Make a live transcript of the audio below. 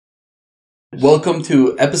Welcome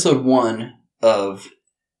to episode 1 of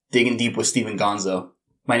Digging Deep with Steve and Gonzo.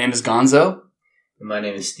 My name is Gonzo. And my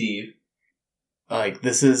name is Steve.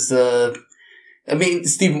 Steve,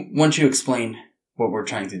 why don't you explain what we're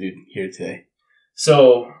trying to do here today?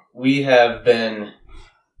 So, we have been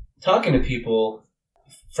talking to people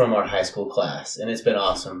from our high school class, and it's been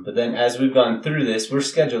awesome. But then as we've gone through this, we're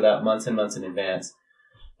scheduled out months and months in advance.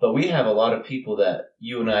 But we have a lot of people that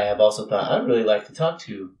you and I have also thought, I'd really like to talk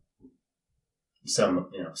to some,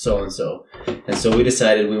 so-and-so. And so we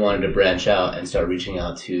decided we wanted to branch out and start reaching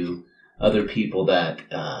out to other people that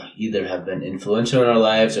either have been influential in our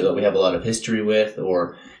lives or that we have a lot of history with,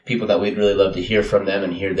 or people that we'd really love to hear from them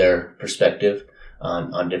and hear their perspective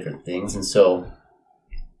on different things. And so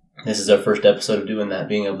this is our first episode of doing that,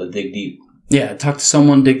 being able to dig deep. Yeah, talk to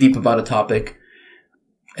someone, dig deep about a topic.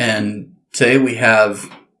 And today we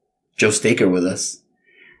have Joe Staker with us.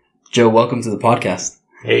 Joe, welcome to the podcast.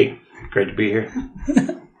 Hey, great to be here.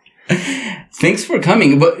 Thanks for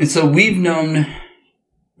coming. But so we've known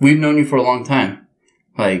you for a long time.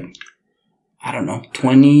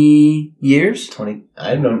 20 years? 20,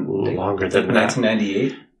 I don't know. A little longer than that.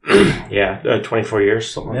 1998? Yeah, 24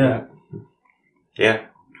 years, something like that. Yeah.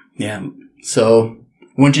 Yeah. So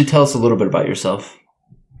why don't you tell us a little bit about yourself?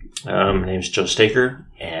 My name's Joe Staker,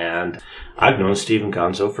 and I've known Steve and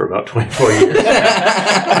Gonzo for about 24 years.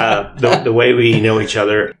 The way we know each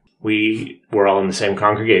other, we were all in the same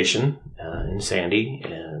congregation in Sandy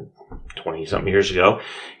 20-something years ago,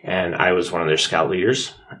 and I was one of their scout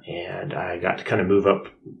leaders, and I got to kind of move up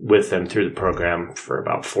with them through the program for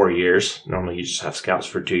about 4 years. Normally you just have scouts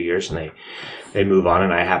for 2 years, and they move on,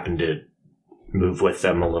 and I happened to move with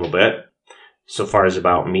them a little bit. So far as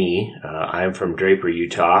about me, I'm from Draper,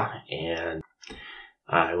 Utah, and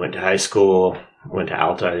I went to high school, went to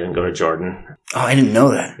Alta. I didn't go to Jordan. Oh, I didn't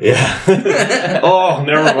know that. Yeah. Oh,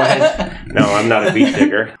 never mind. No, I'm not a beat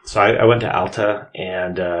digger. So I went to Alta,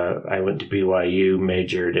 and I went to BYU,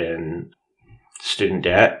 majored in student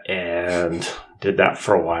debt, and did that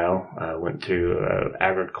for a while. I went through an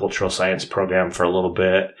agricultural science program for a little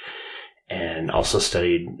bit, and also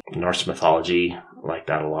studied Norse mythology, like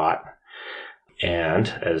that a lot. And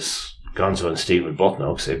as Gonzo and Steve would both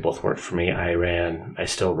know, because they both worked for me, I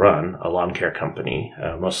still run a lawn care company,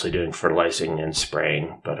 mostly doing fertilizing and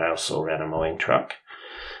spraying, but I also ran a mowing truck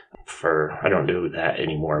I don't do that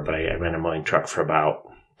anymore, but I ran a mowing truck for about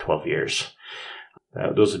 12 years.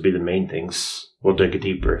 Those would be the main things. We'll dig it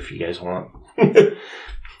deeper if you guys want.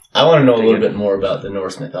 I want to know a little bit more about the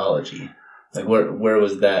Norse mythology. Like, where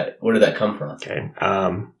was that? Where did that come from? Okay.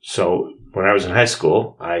 So when I was in high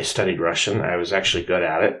school, I studied Russian. I was actually good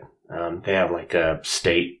at it. They have like a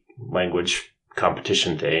state language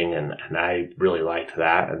competition thing, and I really liked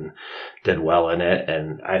that and did well in it.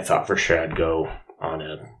 And I thought for sure I'd go on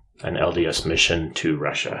an LDS mission to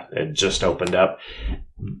Russia. It just opened up.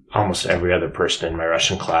 Almost every other person in my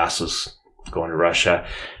Russian class was going to Russia.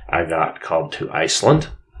 I got called to Iceland.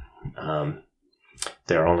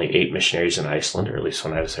 There are only 8 missionaries in Iceland, or at least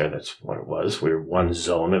when I was there, that's what it was. We were one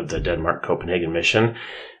zone of the Denmark-Copenhagen mission.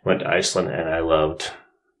 Went to Iceland, and I loved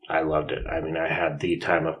it. I mean, I had the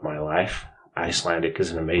time of my life. Icelandic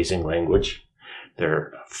is an amazing language. There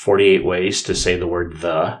are 48 ways to say the word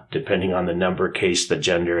 "the," depending on the number, case, the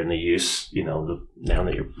gender, and the use, the noun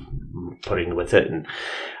that you're putting with it. And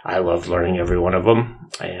I loved learning every one of them,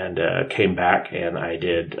 and came back and I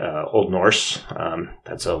did Old Norse.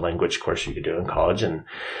 That's a language course you could do in college, and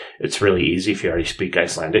it's really easy if you already speak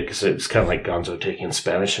Icelandic, because it's kind of like Gonzo taking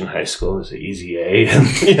Spanish in high school. It's an easy A, and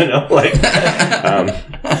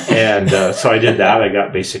so I did that. I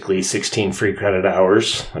got basically 16 free credit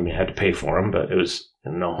hours. I mean, I had to pay for them, but it was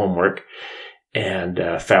no homework, and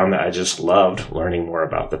found that I just loved learning more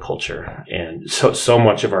about the culture. And so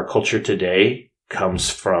much of our culture today comes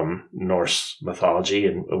from Norse mythology,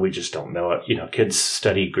 and we just don't know it. Kids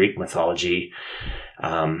study Greek mythology,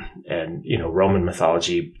 and Roman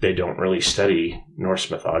mythology. They don't really study Norse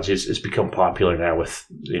mythology. It's become popular now with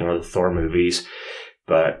the Thor movies.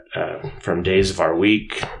 But from days of our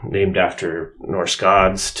week named after Norse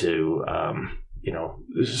gods to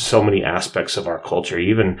so many aspects of our culture,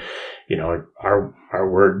 even our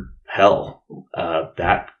word hell,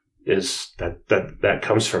 that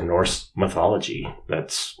comes from Norse mythology.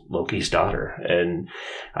 That's Loki's daughter, and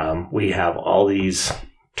we have all these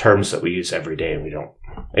terms that we use every day, and we don't.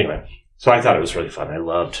 Anyway, so I thought it was really fun. I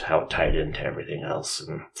loved how it tied into everything else,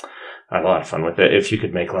 and I had a lot of fun with it. If you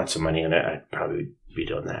could make lots of money in it, I'd probably be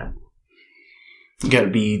doing that. You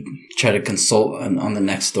gotta try to consult on the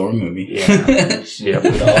next Thor movie. Yeah. Yep.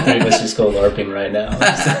 All three of us just go LARPing right now.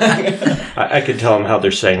 I could tell them how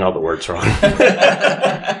they're saying all the words wrong.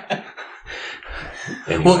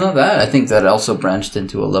 anyway. Well, not that. I think that also branched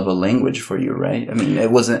into a love of language for you, right? I mean,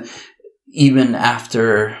 it wasn't even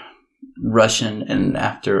after Russian and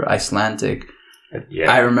after Icelandic.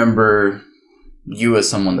 Yeah. I remember you as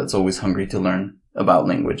someone that's always hungry to learn about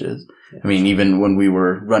languages. I mean, even when we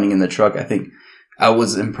were running in the truck, I think I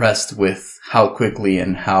was impressed with how quickly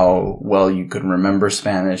and how well you could remember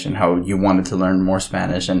Spanish and how you wanted to learn more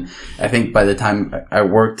Spanish. And I think by the time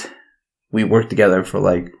we worked together for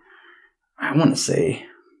I want to say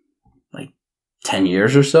 10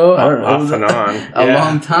 years or so. I don't know. Off and on. A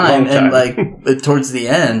long time. And towards the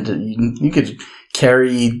end, you could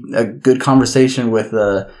carry a good conversation with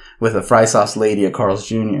a fry sauce lady at Carl's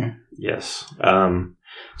Jr. Yes.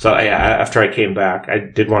 So after I came back, I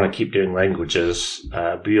did want to keep doing languages.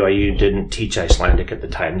 BYU didn't teach Icelandic at the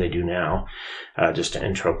time. They do now. Just an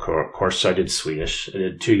intro course. So I did Swedish. I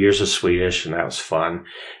did 2 years of Swedish, and that was fun.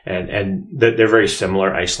 And they're very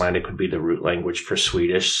similar. Icelandic would be the root language for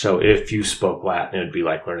Swedish. So if you spoke Latin, it would be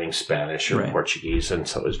like learning Spanish or Right. Portuguese. And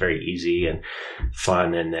so it was very easy and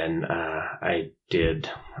fun. And then I did...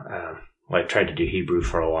 I tried to do Hebrew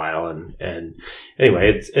for a while, and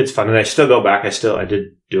anyway, it's fun, and I still go back. I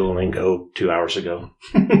did Duolingo 2 hours ago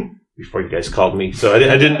before you guys called me, so I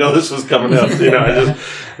didn't know this was coming up. I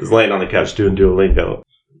just was laying on the couch doing Duolingo.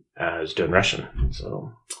 I was doing Russian,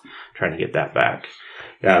 so trying to get that back.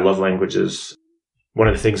 Yeah, I love languages. One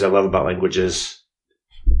of the things I love about languages,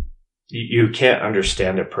 you can't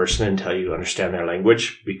understand a person until you understand their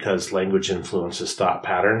language, because language influences thought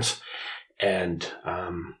patterns, and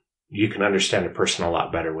you can understand a person a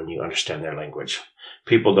lot better when you understand their language.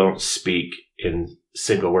 People don't speak in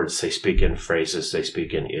single words. They speak in phrases. They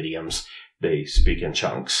speak in idioms. They speak in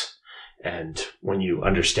chunks. And when you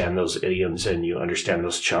understand those idioms and you understand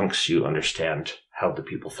those chunks, you understand how the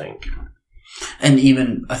people think. And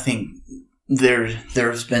even, I think,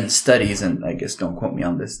 there's been studies, and I guess don't quote me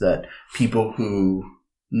on this, that people who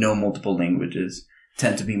know multiple languages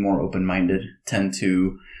tend to be more open-minded, tend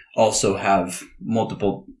to also have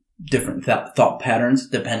multiple different thought patterns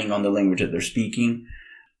depending on the language that they're speaking.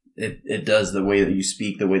 It does the way that you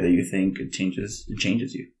speak, the way that you think. It changes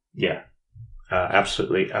you. Yeah,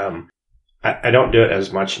 absolutely. I don't do it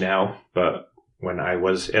as much now, but when I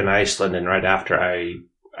was in Iceland and right after,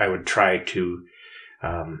 I would try to,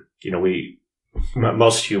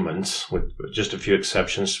 most humans, with just a few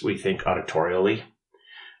exceptions, we think auditorially.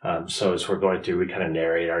 So as we're going through, we kind of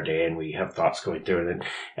narrate our day and we have thoughts going through it.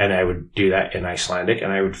 And I would do that in Icelandic,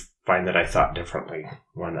 and I would find that I thought differently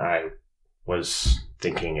when I was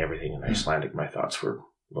thinking everything in Icelandic. My thoughts were a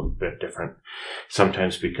little bit different,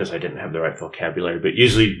 sometimes because I didn't have the right vocabulary, but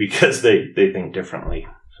usually because they think differently.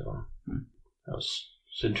 So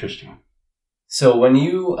it's interesting. So when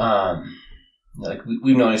you,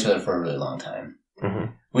 we've known each other for a really long time.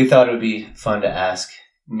 Mm-hmm. We thought it would be fun to ask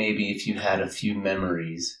maybe if you had a few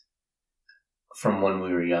memories from when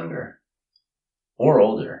we were younger or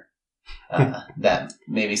older, that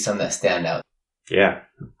maybe some that stand out. Yeah,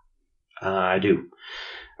 I do.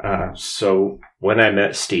 So when I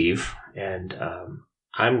met Steve, and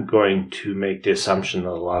I'm going to make the assumption that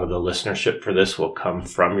a lot of the listenership for this will come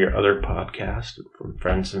from your other podcast, from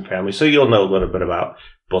friends and family. So you'll know a little bit about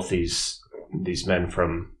both these men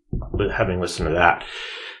from having listened to that.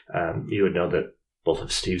 You would know that both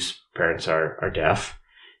of Steve's parents are deaf,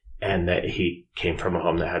 and that he came from a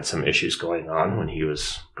home that had some issues going on when he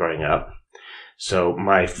was growing up. So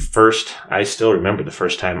I still remember the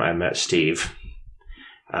first time I met Steve.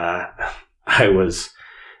 I was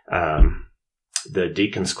the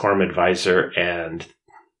Deacon's Quorum Advisor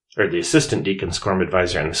or the Assistant Deacon's Quorum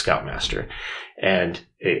Advisor and the Scoutmaster. And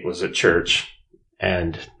it was at church,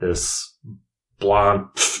 and this blonde,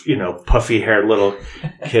 puffy-haired little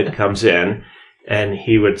kid comes in, and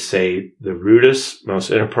he would say the rudest, most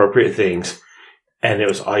inappropriate things, and it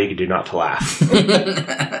was all you could do not to laugh.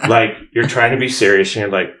 Like, you're trying to be serious, and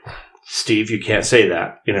you're like, Steve, you can't say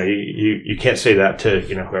that. You can't say that to,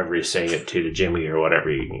 whoever you're saying it to Jimmy or whatever.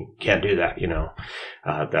 You can't do that,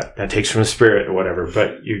 that takes from the spirit or whatever,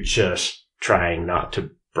 but you're just trying not to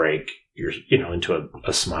break your, into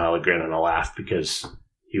a smile, a grin, and a laugh, because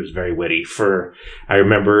he was very witty. I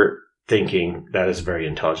remember thinking, that is a very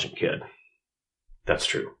intelligent kid. That's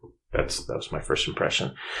true. That was my first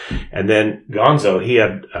impression. And then Gonzo, he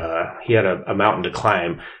had a mountain to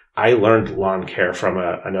climb. I learned lawn care from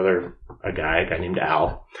a guy named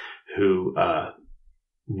Al, who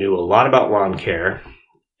knew a lot about lawn care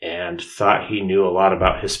and thought he knew a lot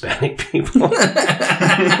about Hispanic people.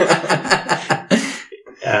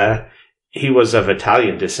 He was of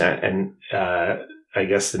Italian descent, and I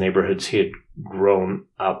guess the neighborhoods he had grown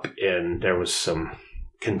up in, there was some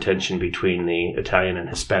contention between the Italian and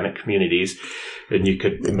Hispanic communities. And you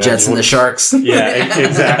could the Jets and the Sharks. Yeah,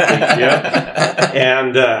 exactly. Yeah.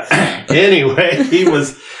 And anyway, he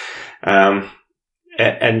was,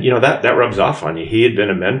 and you know, that rubs off on you. He had been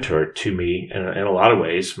a mentor to me in a lot of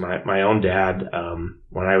ways. My own dad,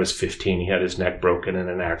 when I was 15, he had his neck broken in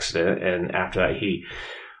an accident. And after that, he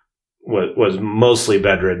was mostly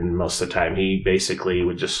bedridden most of the time. He basically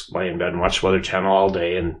would just lay in bed and watch Weather Channel all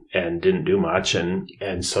day and didn't do much.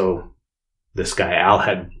 And so this guy, Al,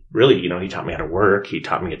 had really, you know, he taught me how to work. He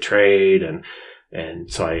taught me a trade.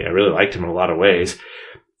 And so I really liked him in a lot of ways.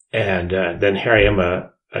 And then here I am,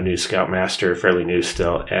 a new Scoutmaster, fairly new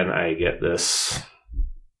still. And I get this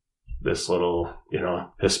little, you know,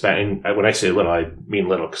 Hispanic. When I say little, I mean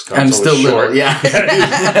little, because I'm still short. little,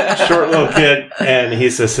 yeah. Short little kid, and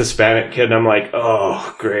he's this Hispanic kid, and I'm like,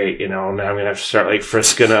 oh, great, you know, now I'm gonna have to start like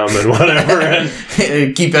frisking him and whatever,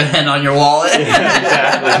 and keep a hand on your wallet. Yeah,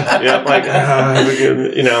 exactly. Yeah, like,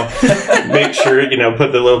 you know, make sure, you know,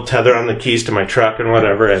 put the little tether on the keys to my truck and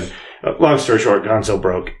whatever. And long story short, Gonzo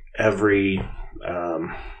broke every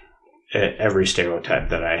stereotype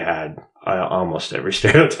that I had. Almost every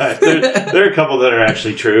stereotype. There are a couple that are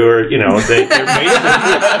actually true, or, you know, they're basically true.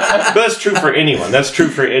 But that's true for anyone. That's true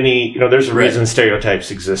for any, you know, there's a reason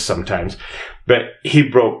stereotypes exist sometimes. But he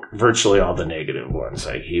broke virtually all the negative ones.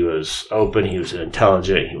 Like, he was open, he was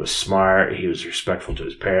intelligent, he was smart, he was respectful to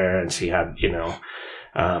his parents. He had, you know,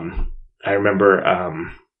 I remember,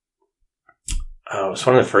 it was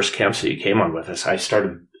one of the first camps that you came on with us. I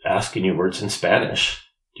started asking you words in Spanish.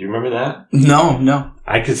 Do you remember that? No.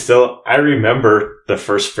 I remember the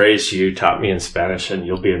first phrase you taught me in Spanish, and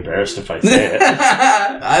you'll be embarrassed if I say it.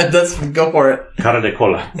 Let's go for it. Cara de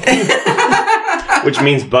cola. Which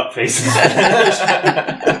means butt face in Spanish.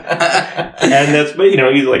 And that's, but you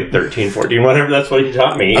know, he's like 13, 14, whatever, that's what he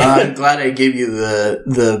taught me. I'm glad I gave you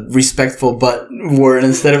the respectful butt word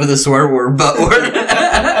instead of the swear word, butt word.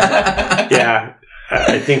 Yeah.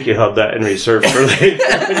 I think you held that in reserve for later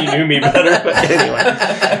when you knew me better. But anyway.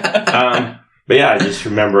 But yeah, I just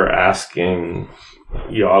remember asking,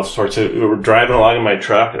 you know, all sorts of, we were driving along in my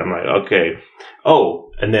truck, and I'm like, okay.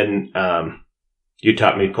 Oh, and then you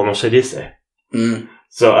taught me como se dice. Mm.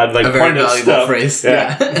 So I'd like point at stuff. Phrase.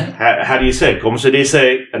 Yeah. How do you say como se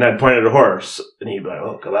dice? And I'd point at a horse, and he'd be like,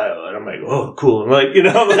 oh, caballo. And I'm like, oh, cool. I'm like, you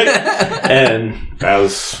know, like, and that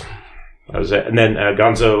was it. And then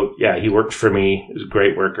Gonzo, yeah, he worked for me. He was a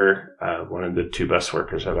great worker. One of the two best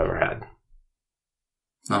workers I've ever had.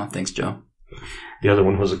 Oh, thanks, Joe. The other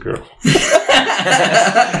one was a girl. She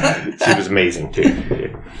was amazing too.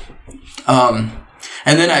 And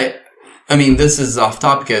then I mean, this is off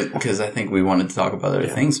topic because I think we wanted to talk about other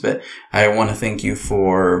things, but I want to thank you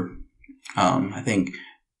for, I think,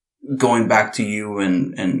 going back to you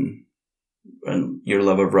and your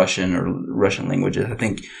love of Russian or Russian languages. I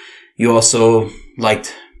think you also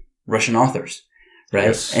liked Russian authors, right?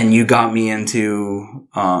 Yes. And you got me into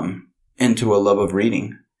a love of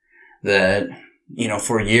reading that, you know,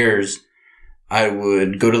 for years I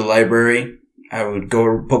would go to the library, I would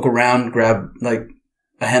go poke around, grab like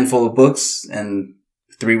a handful of books, and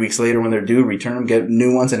 3 weeks later when they're due, return them, get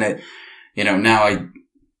new ones. And it, you know, now I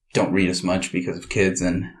don't read as much because of kids,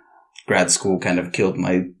 and grad school kind of killed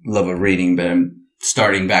my love of reading, but I'm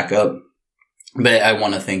starting back up. But I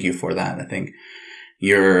want to thank you for that. I think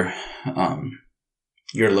your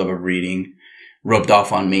love of reading rubbed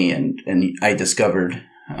off on me, and I discovered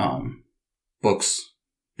books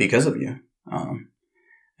because of you.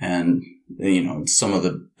 And, you know, some of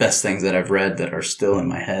the best things that I've read that are still in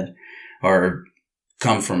my head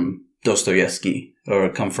come from Dostoevsky, or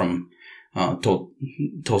come from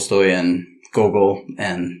Tolstoy and Gogol,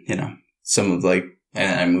 and, you know, some of like,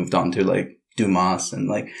 and I moved on to like Dumas and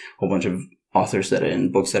like a whole bunch of authors that are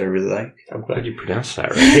in books that I really like. I'm glad you pronounced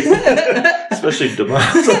that right. Especially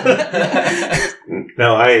Dumas.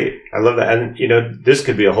 No, I love that. And, you know, this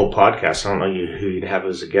could be a whole podcast. I don't know who you'd have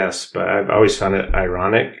as a guest, but I've always found it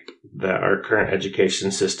ironic that our current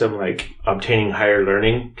education system, like obtaining higher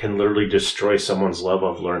learning, can literally destroy someone's love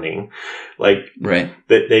of learning. Like, right.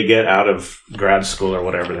 They get out of grad school or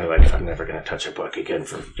whatever, they're like, I'm never going to touch a book again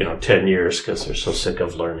for, 10 years because they're so sick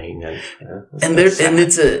of learning. And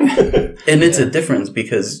it's a difference,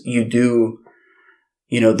 because you do,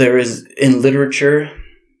 there is, in literature,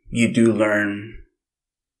 you learn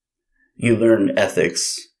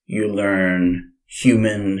ethics, you learn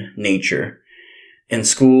human nature. In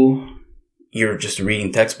school, you're just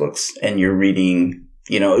reading textbooks, and you're reading,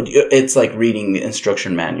 it's like reading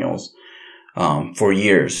instruction manuals for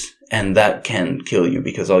years. And that can kill you,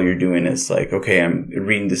 because all you're doing is like, okay, I'm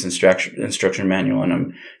reading this instruction manual, and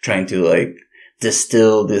I'm trying to like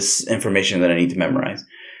distill this information that I need to memorize.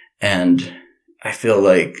 And I feel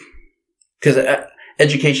like, because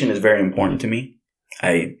education is very important to me,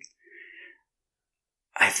 I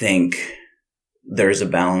think there's a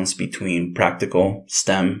balance between practical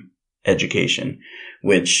STEM education,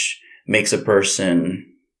 which makes a person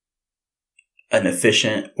an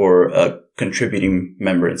efficient or a contributing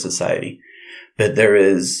member in society. But there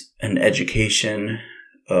is an education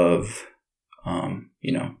of,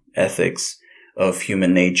 ethics, of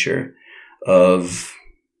human nature, of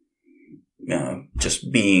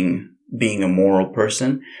just being a moral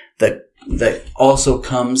person that also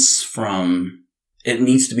comes from, it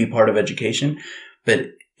needs to be part of education,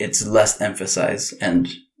 but it's less emphasized. And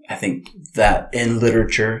I think that in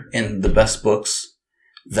literature, in the best books,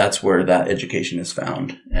 that's where that education is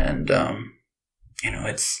found. And,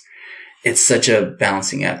 it's such a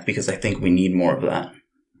balancing act, because I think we need more of that.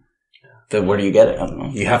 But where do you get it? I don't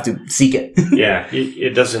know. You have to seek it. Yeah.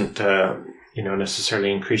 It doesn't,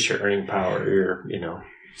 necessarily increase your earning power,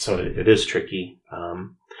 so it is tricky.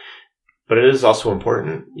 But it is also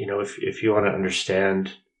important, if you want to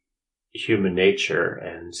understand human nature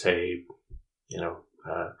and say,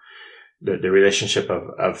 the relationship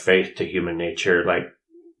of faith to human nature, like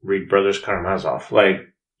read Brothers Karamazov, like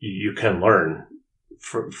you can learn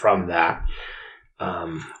from that.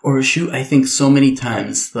 I think so many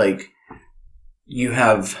times, like, you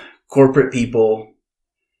have corporate people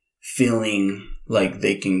feeling like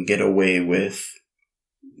they can get away with,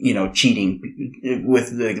 cheating,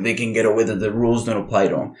 they can get away that the rules don't apply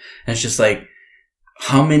to them. And it's just like,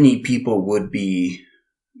 how many people would be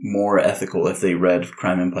more ethical if they read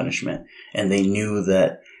Crime and Punishment and they knew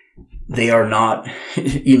that they are not,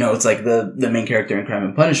 it's like the main character in Crime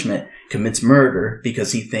and Punishment commits murder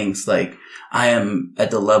because he thinks like, I'm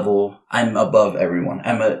above everyone.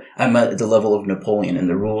 I'm at the level of Napoleon, and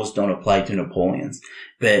the rules don't apply to Napoleons,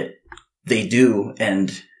 but they do.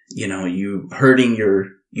 And, you hurting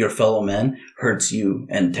your fellow men hurts you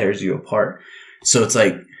and tears you apart. So it's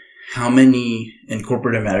like, how many in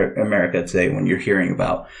corporate America today, when you're hearing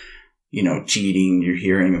about, cheating, you're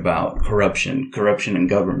hearing about corruption in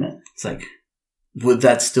government. It's like, would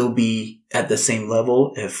that still be at the same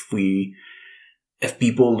level if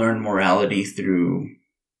people learn morality through,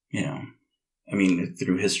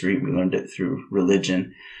 through history? We learned it through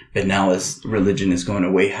religion, but now as religion is going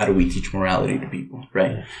away, how do we teach morality to people,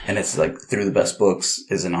 right? Yeah. And it's like through the best books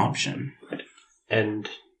is an option. And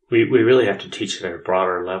we really have to teach at a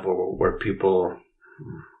broader level where people,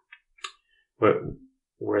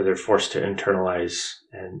 where they're forced to internalize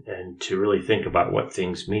and to really think about what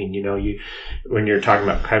things mean. When you're talking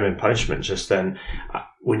about Crime and Punishment just then,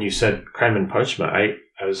 when you said Crime and Punishment, I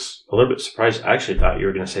was a little bit surprised. I actually thought you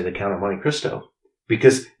were going to say The Count of Monte Cristo,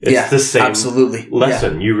 because it's the same absolutely.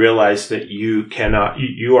 lesson. Yeah. You realize that you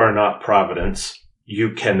are not Providence.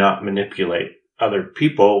 You cannot manipulate other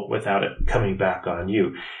people without it coming back on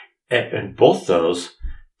you. And both those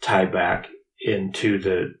tie back into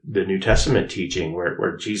the New Testament teaching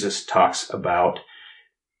where Jesus talks about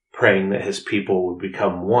praying that his people would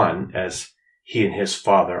become one as he and his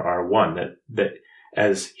Father are one, that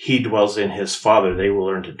as he dwells in his Father, they will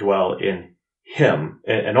learn to dwell in him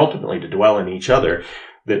and ultimately to dwell in each other.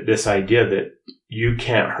 That this idea that you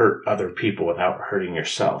can't hurt other people without hurting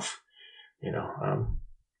yourself. We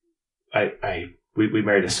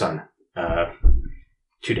married a son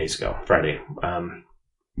 2 days ago, Friday.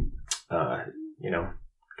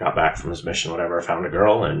 Got back from his mission, whatever. I found a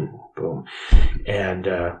girl, and boom. And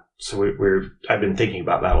so I've been thinking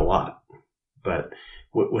about that a lot. But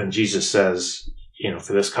when Jesus says,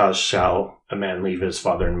 for this cause shall a man leave his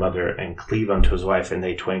father and mother and cleave unto his wife, and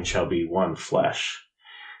they twain shall be one flesh.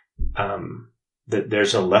 That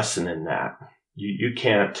there's a lesson in that. You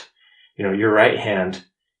can't, your right hand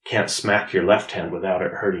can't smack your left hand without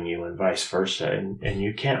it hurting you, and vice versa. And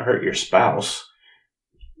you can't hurt your spouse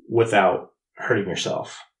without hurting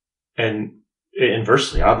yourself. And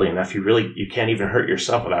inversely, oddly enough, you can't even hurt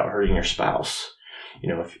yourself without hurting your spouse.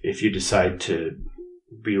 If you decide to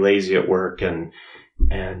be lazy at work and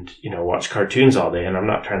watch cartoons all day, and I'm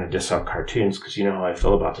not trying to diss on cartoons because you know how I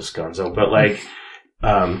feel about this gonzo, but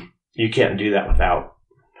you can't do that without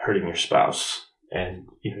hurting your spouse. And,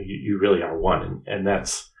 you really are one. And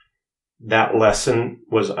that lesson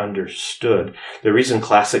was understood. The reason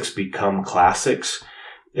classics become classics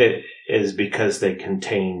is because they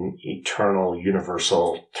contain eternal,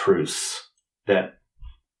 universal truths that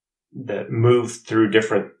move through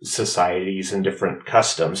different societies and different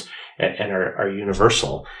customs and are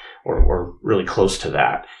universal or really close to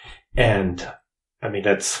that. And I mean,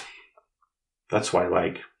 that's why,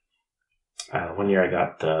 like, one year I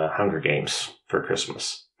got the Hunger Games for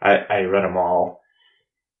Christmas. I read them all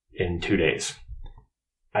in 2 days.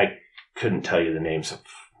 I couldn't tell you the names of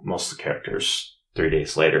most of the characters 3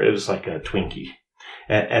 days later. It was like a Twinkie.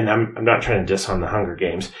 And I'm not trying to diss on the Hunger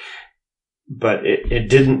Games, but it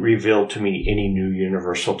didn't reveal to me any new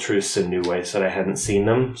universal truths in new ways that I hadn't seen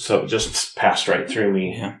them. So it just passed right through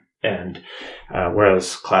me. Yeah. And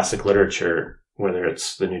whereas classic literature, whether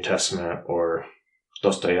it's the New Testament or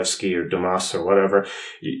Dostoevsky or Dumas or whatever,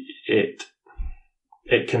 it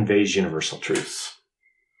conveys universal truths.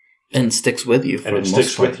 And sticks with you for and the it most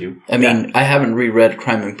sticks part. with you. I mean, I haven't reread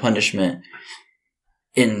Crime and Punishment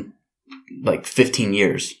in like 15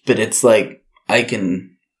 years, but it's like I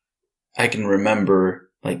can remember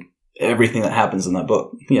like everything that happens in that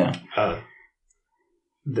book. Yeah.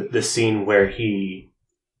 The scene where he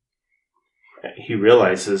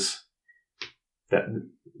realizes that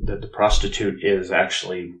the prostitute is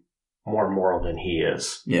actually more moral than he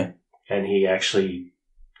is. Yeah. And he actually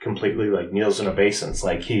completely like kneels in obeisance.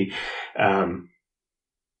 Like he,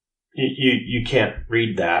 you can't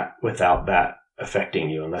read that without that affecting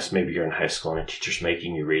you, unless maybe you're in high school and a teacher's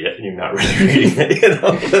making you read it and you're not really reading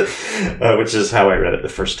it, which is how I read it the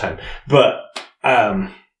first time. But,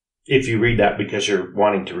 if you read that because you're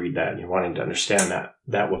wanting to read that and you're wanting to understand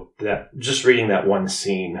that just reading that one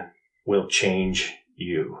scene will change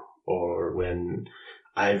you. Or when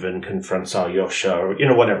Ivan confronts Alyosha, or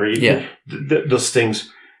whatever. Those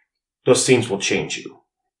scenes will change you.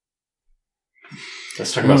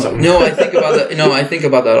 Let's talk about something. No, I think about that. No, I think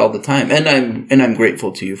about that all the time, and I'm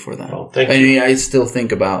grateful to you for that. Oh, thank you. I mean, I still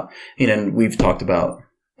think about and we've talked about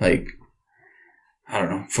like, I don't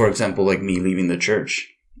know, for example, like me leaving the church.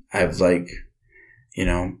 I've like,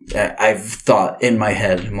 I've thought in my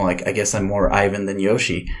head, I'm like, I guess I'm more Ivan than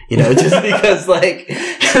Yoshi, just because like,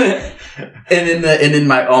 and in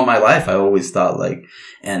my all my life, I always thought like,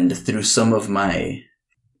 and through some of my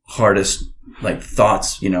hardest like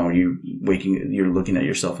thoughts, you're looking at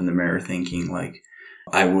yourself in the mirror thinking like,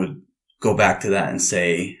 I would go back to that and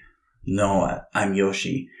say, no, I'm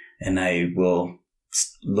Yoshi, and I will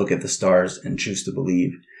look at the stars and choose to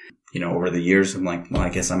believe. Over the years, I'm like, well, I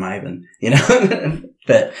guess I'm Ivan,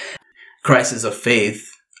 But crisis of faith,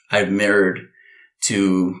 I've mirrored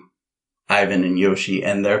to Ivan and Yoshi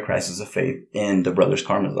and their crisis of faith in the Brothers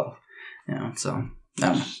Karamazov. So.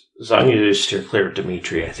 As long as you steer clear of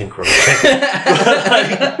Dmitri, I think we're okay.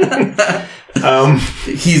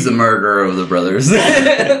 He's the murderer of the brothers.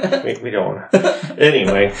 we don't want to.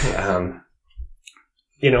 Anyway,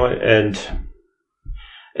 and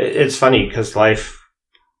it's funny because life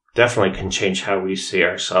definitely can change how we see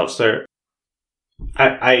ourselves.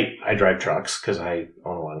 I drive trucks because I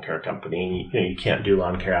own a lawn care company. You can't do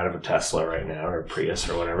lawn care out of a Tesla right now or a Prius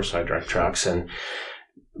or whatever, so I drive trucks.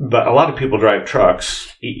 But a lot of people drive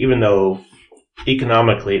trucks, even though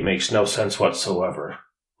economically it makes no sense whatsoever.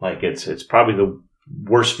 Like it's probably the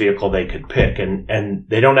worst vehicle they could pick, and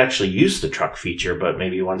they don't actually use the truck feature, but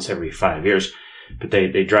maybe once every 5 years. But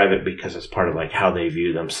they drive it because it's part of like how they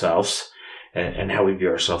view themselves. And how we view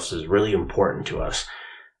ourselves is really important to us.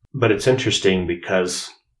 But it's interesting because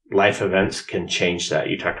life events can change that.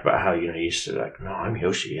 You talked about how, you used to like, no, I'm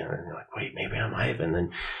Yoshi. And then you're like, wait, maybe I'm Ivan.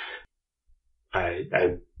 And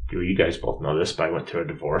you guys both know this, but I went through a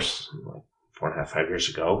divorce like 4.5, 5 years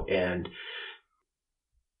ago. And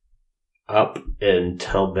up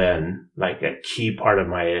until then, like a key part of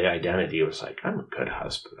my identity was like, I'm a good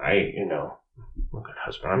husband. I'm a good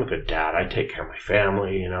husband. I'm a good dad. I take care of my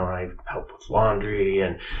family. I help with laundry.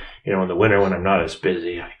 And, in the winter when I'm not as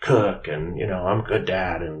busy, I cook. And, I'm a good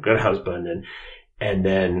dad and a good husband. And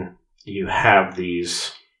then you have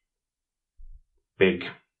these big,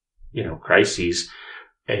 crises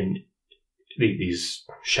and these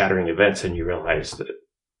shattering events. And you realize that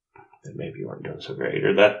maybe you weren't doing so great,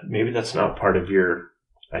 or that maybe that's not part of your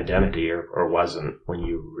identity or wasn't when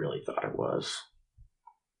you really thought it was.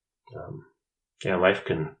 Yeah, life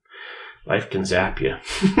can zap you.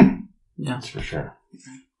 Yeah, that's for sure.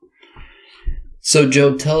 So,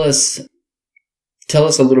 Joe, tell us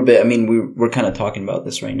a little bit. I mean, we're kind of talking about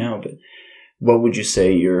this right now, but what would you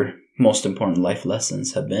say your most important life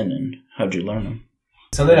lessons have been, and how'd you learn them?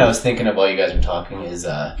 Something I was thinking of while you guys were talking is,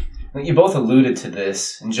 you both alluded to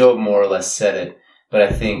this, and Joe more or less said it, but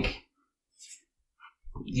I think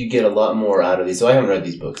you get a lot more out of these. So I haven't read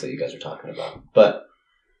these books that you guys are talking about, but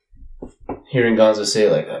hearing Gonzo say,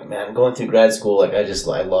 like, man, going through grad school, like, I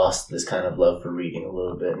lost this kind of love for reading a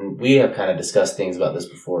little bit. And we have kind of discussed things about this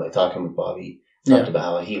before, like talking with Bobby, talked about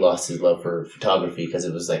how he lost his love for photography because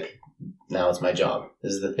it was like, now it's my job.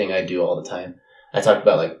 This is the thing I do all the time. I talked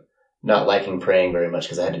about, like, not liking praying very much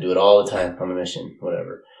because I had to do it all the time on the mission,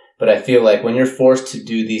 whatever. But I feel like when you're forced to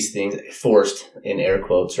do these things, forced in air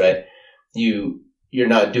quotes, right? You're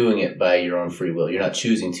not doing it by your own free will. You're not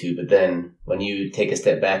choosing to. But then when you take a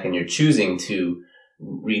step back and you're choosing to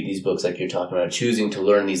read these books like you're talking about, choosing to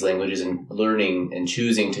learn these languages and learning and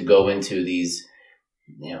choosing to go into these,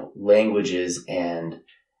 languages and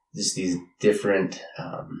just these different,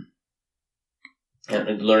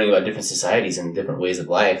 and learning about different societies and different ways of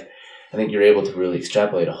life, I think you're able to really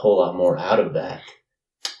extrapolate a whole lot more out of that.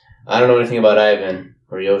 I don't know anything about Ivan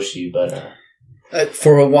or Yoshi, but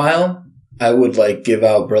for a while, I would give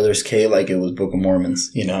out Brothers K like it was Book of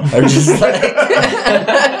Mormons, or just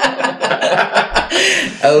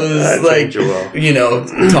I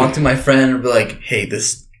was talk to my friend and be like, hey,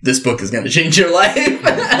 this book is going to change your life.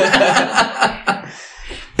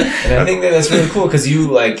 And I think that's really cool because you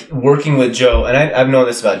working with Joe, and I've known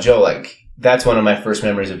this about Joe, that's one of my first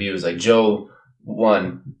memories of you is Joe,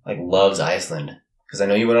 loves Iceland. Because I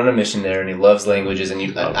know you went on a mission there and he loves languages. And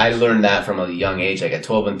I learned that from a young age. At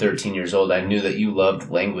 12 and 13 years old, I knew that you loved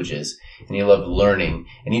languages and you loved learning.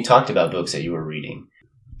 And you talked about books that you were reading.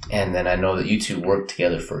 And then I know that you two worked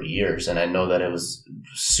together for years. And I know that it was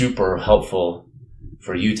super helpful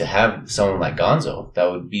for you to have someone like Gonzo. That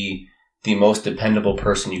would be the most dependable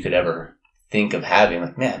person you could ever think of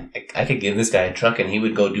having. Man, I could give this guy a truck and he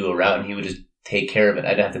would go do a route and he would just take care of it.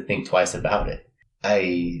 I didn't have to think twice about it.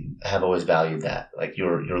 I have always valued that,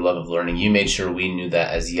 your love of learning. You made sure we knew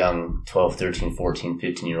that as young 12, 13, 14,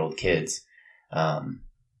 15-year-old kids. Some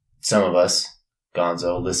of us,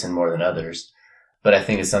 Gonzo, listen more than others. But I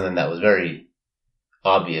think it's something that was very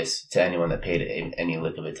obvious to anyone that paid any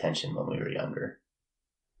lick of attention when we were younger.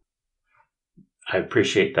 I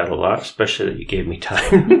appreciate that a lot, especially that you gave me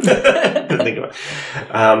time to think about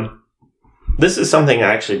it. This is something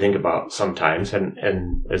I actually think about sometimes,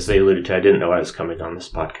 and as they alluded to, I didn't know I was coming on this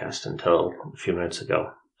podcast until a few minutes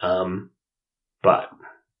ago. But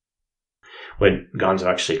when Gonzo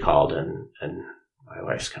actually called, and my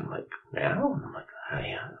wife's kind of now? And I'm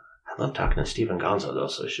I love talking to Steve and Gonzo, though,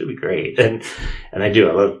 so it should be great. And I do.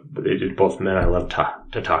 I love both men I love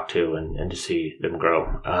to talk to and to see them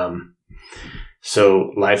grow.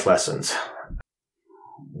 So life lessons.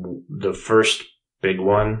 The first big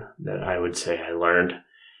one that I would say I learned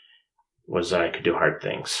was that I could do hard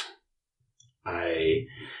things. I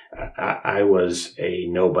was a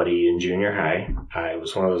nobody in junior high. I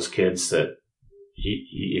was one of those kids that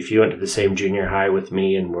if you went to the same junior high with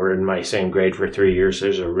me and were in my same grade for 3 years,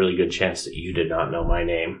 there's a really good chance that you did not know my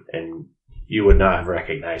name and you would not have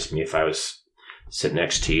recognized me if I was sitting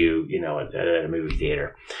next to you, at a movie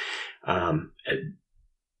theater. At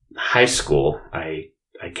high school, I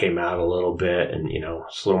came out a little bit and,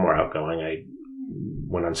 was a little more outgoing. I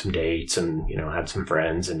went on some dates and, had some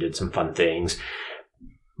friends and did some fun things.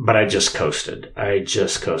 But I just coasted.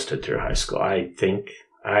 Through high school.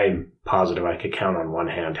 I'm positive I could count on one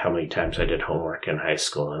hand how many times I did homework in high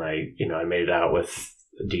school. And I made it out with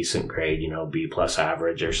a decent grade, B+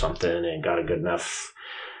 average or something, and got a good enough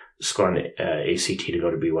score on the ACT to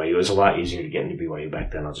go to BYU. It was a lot easier to get into BYU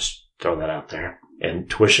back then. I'll just throw that out there. And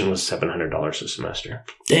tuition was $700 a semester.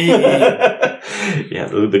 Dang. Yeah,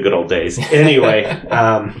 the good old days. Anyway,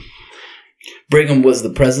 Brigham was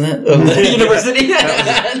the president of the university.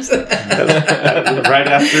 Right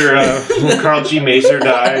after Carl G. Mazer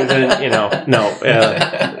died, and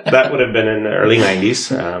that would have been in the early 90s.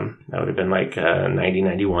 That would have been 90,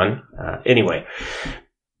 91. Anyway,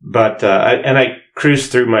 but I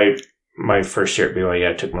cruised through my first year at BYU.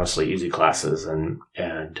 I took mostly easy classes and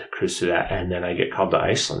cruised through that. And then I get called to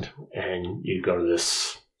Iceland, and you go to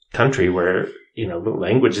this country where, the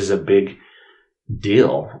language is a big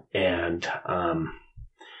deal, and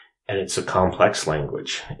it's a complex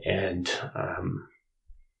language, and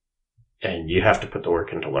you have to put the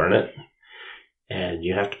work in to learn it, and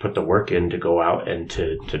you have to put the work in to go out and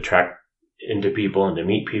to track into people and to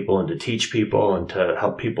meet people and to teach people and to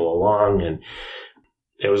help people along. And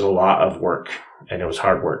it was a lot of work, and it was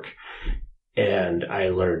hard work. And I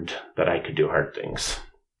learned that I could do hard things.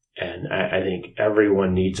 And I think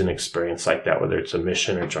everyone needs an experience like that, whether it's a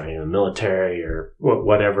mission or joining the military or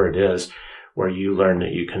whatever it is, where you learn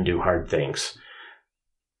that you can do hard things.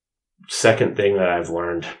 Second thing that I've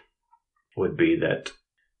learned would be that,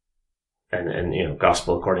 and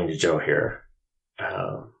gospel according to Joe here,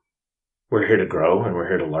 we're here to grow and we're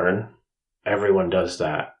here to learn. Everyone does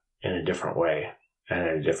that in a different way and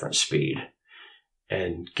at a different speed,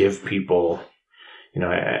 and give people,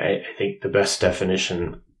 I think the best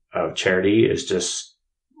definition of charity is just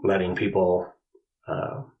letting people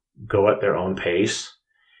go at their own pace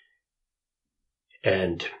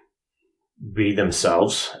and be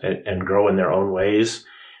themselves and grow in their own ways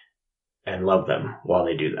and love them while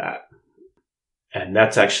they do that. And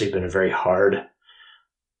that's actually been a very hard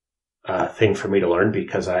thing for me to learn,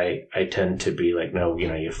 because I tend to be like, no,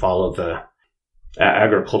 you follow the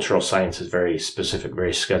agricultural science is very specific,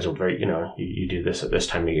 very scheduled, very, you do this at this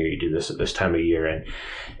time of year, you do this at this time of year.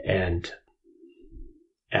 And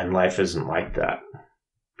life isn't like that.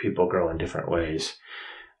 People grow in different ways.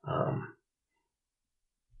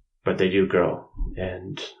 But they do grow.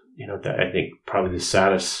 And, I think probably the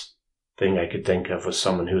saddest thing I could think of was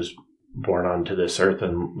someone who was born onto this earth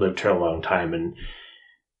and lived here a long time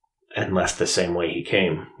and left the same way he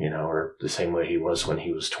came, or the same way he was when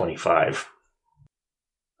he was 25.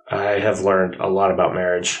 I have learned a lot about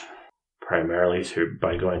marriage primarily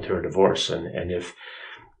by going through a divorce. And if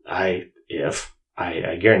I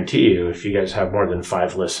guarantee you, if you guys have more than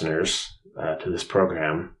 5 listeners to this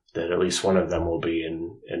program, that at least one of them will be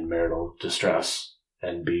in marital distress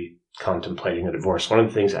and be contemplating a divorce. One of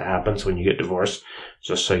the things that happens when you get divorced,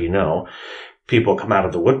 just so you know, people come out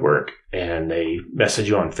of the woodwork and they message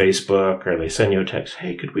you on Facebook or they send you a text,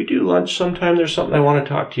 hey, could we do lunch sometime? There's something I want to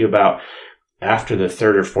talk to you about. After the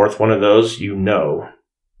 3rd or 4th one of those,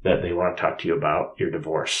 that they want to talk to you about your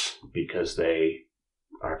divorce because they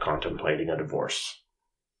are contemplating a divorce.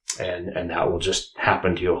 And that will just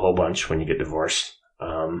happen to you a whole bunch when you get divorced.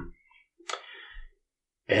 And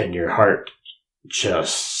your heart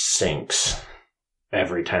just sinks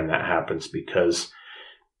every time that happens, because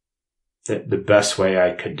the best way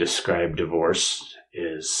I could describe divorce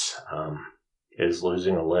is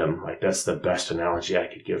losing a limb. Like, that's the best analogy I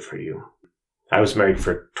could give for you. I was married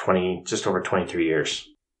for just over 23 years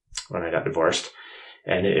when I got divorced,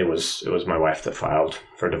 and it was my wife that filed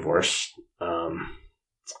for divorce.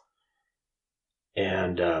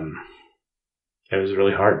 It was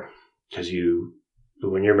really hard, because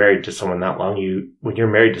when you're married to someone that long, when you're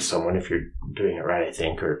married to someone, if you're doing it right, I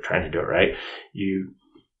think, or trying to do it right,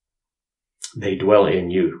 they dwell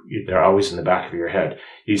in you. They're always in the back of your head.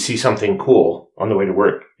 You see something cool on the way to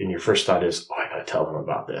work, and your first thought is, "Oh, I got to tell them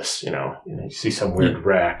about this." You see some weird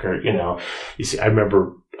wreck, or you see. I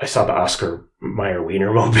remember I saw the Oscar Mayer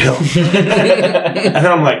Wienermobile, and then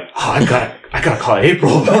I'm like, "Oh, I gotta call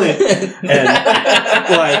April," and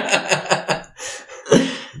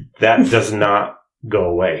that does not go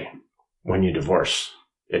away when you divorce.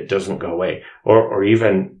 It doesn't go away. Or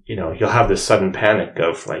even, you'll have this sudden panic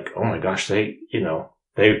of like, oh my gosh, they're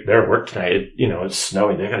at work tonight. It's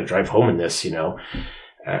snowing. They got to drive home in this, are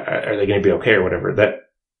they going to be okay or whatever?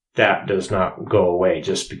 That does not go away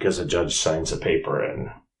just because a judge signs a paper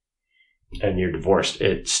and you're divorced.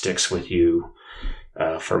 It sticks with you,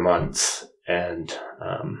 for months. And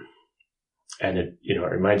it, it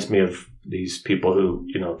reminds me of these people who,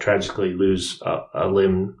 tragically lose a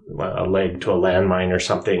limb, a leg to a landmine or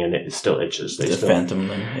something, and it still itches. They still phantom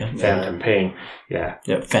limb, yeah. Phantom pain, yeah.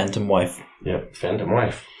 Yep, phantom wife. Yep, phantom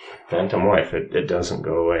wife. It doesn't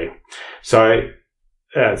go away. So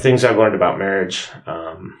things I've learned about marriage: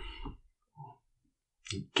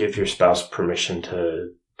 give your spouse permission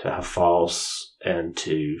to have falls and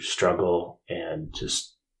to struggle, and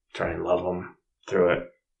just try and love them through it.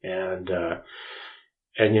 And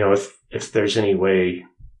if there's any way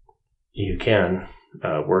you can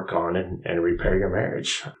work on and repair your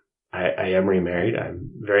marriage. I am remarried.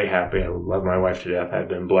 I'm very happy. I love my wife to death. I've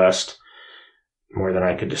been blessed more than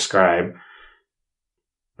I could describe,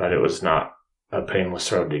 but it was not a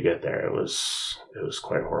painless road to get there. It was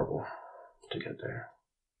quite horrible to get there,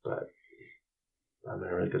 but I'm in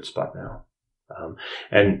a really good spot now.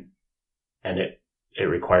 And it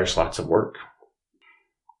requires lots of work.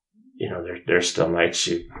 There's still nights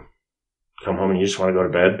you come home and you just want to go to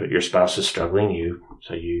bed, but your spouse is struggling.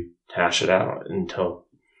 So you hash it out until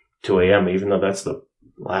 2 a.m., even though that's the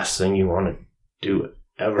last thing you want to do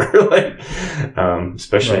ever.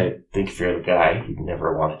 Especially, right. I think if you're the guy, you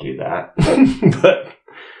never want to do that.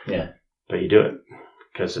 But you do it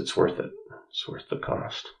because it's worth it. It's worth the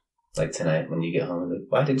cost. Like tonight when you get home, like,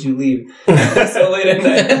 why did you leave so late at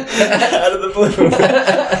night out of the blue?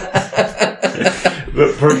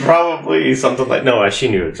 But probably something like, no, she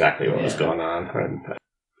knew exactly what was going on. And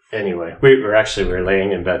anyway, we were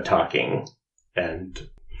laying in bed talking and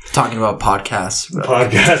talking about podcasts.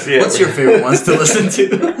 Yeah. What's your favorite ones to listen to?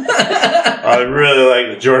 I really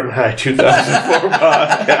like the Jordan High 2004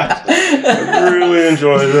 podcast. I really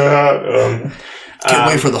enjoyed that. Can't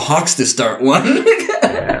wait for the Hawks to start one.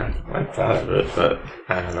 Yeah, I thought of it, but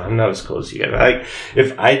I don't know. I'm not as close as you guys.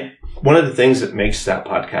 One of the things that makes that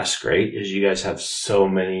podcast great is you guys have so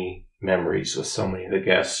many memories with so many of the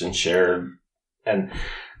guests and share. And,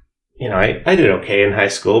 I did okay in high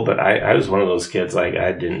school, but I was one of those kids, like,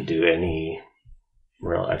 I didn't do any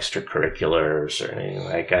real extracurriculars or anything.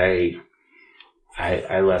 Like,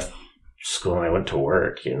 I left school and I went to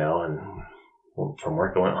work, and from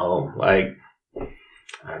work I went home. Like,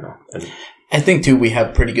 I don't know. And I think too, we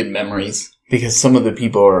have pretty good memories because some of the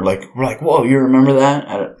people we're like, whoa, you remember that?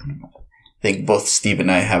 I think both Steve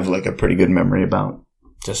and I have like a pretty good memory about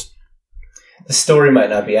just. The story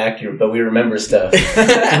might not be accurate, but we remember stuff. And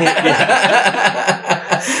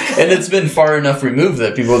it's been far enough removed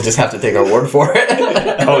that people just have to take our word for it.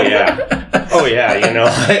 Oh yeah,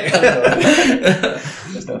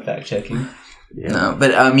 There's no fact checking. Yeah. No,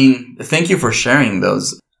 but I mean, thank you for sharing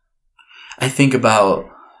those. I think about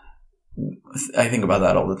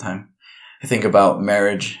that all the time. I think about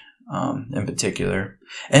marriage in particular,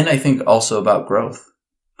 and I think also about growth.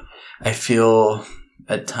 I feel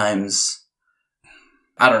at times,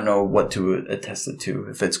 I don't know what to attest it to,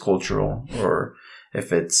 if it's cultural or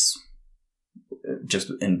if it's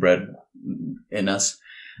just inbred in us,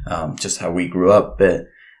 just how we grew up. But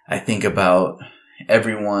I think about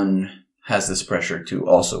everyone has this pressure to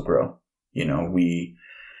also grow. We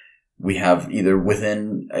have either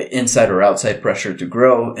inside or outside pressure to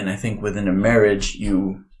grow. And I think within a marriage,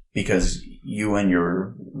 because you and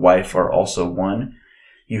your wife are also one,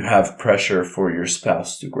 you have pressure for your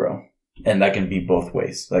spouse to grow. And that can be both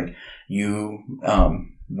ways. Like, you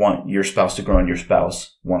want your spouse to grow and your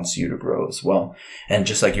spouse wants you to grow as well. And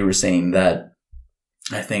just like you were saying, that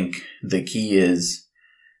I think the key is,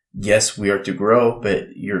 yes, we are to grow,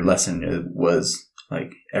 but your lesson was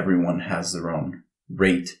like, everyone has their own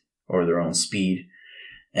rate or their own speed,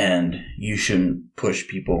 and you shouldn't push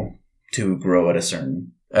people to grow at a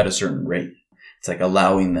certain rate. It's like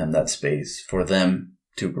allowing them that space for them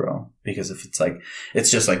to grow. Because if it's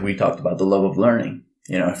just like we talked about, the love of learning,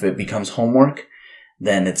 if it becomes homework,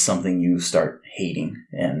 then it's something you start hating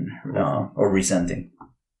and or resenting.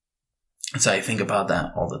 So I think about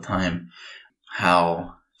that all the time,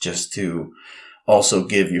 how just to also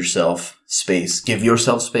give yourself space, give your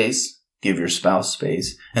spouse space.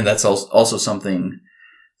 And that's also something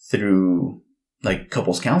through like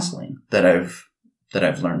couples counseling that I've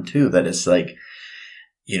learned too, that it's like,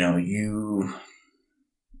 you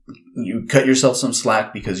cut yourself some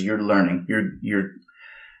slack because you're learning. You're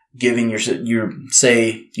giving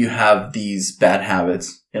say you have these bad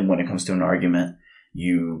habits, and when it comes to an argument,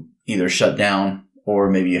 you either shut down or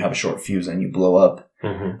maybe you have a short fuse and you blow up.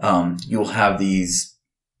 Mm-hmm. You'll have these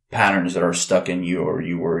patterns that are stuck in you, or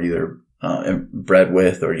you were either bred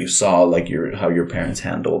with, or you saw like how your parents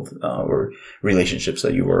handled or relationships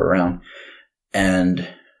that you were around. And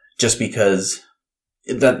just because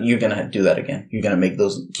that you're going to do that again, you're going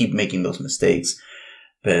to keep making those mistakes.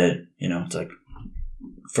 But, it's like,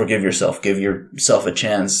 forgive yourself, give yourself a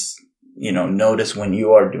chance, notice when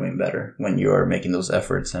you are doing better, when you are making those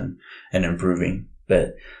efforts and improving.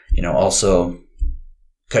 But, also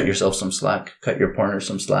cut yourself some slack, cut your partner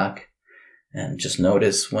some slack, and just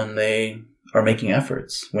notice when they are making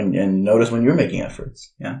efforts, and notice when you're making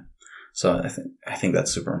efforts. Yeah. So I think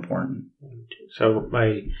that's super important. So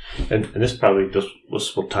and this probably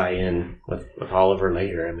this will tie in with Oliver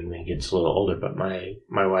later. I mean, when he gets a little older, but my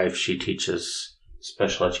wife, she teaches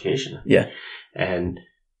special education. Yeah. And,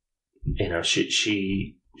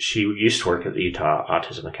 she used to work at the Utah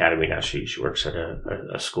Autism Academy. Now she works at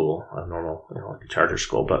a school, a normal, like a charter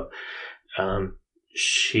school. But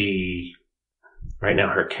right now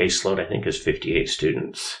her caseload, I think, is 58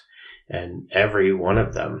 students. And every one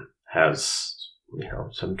of them has,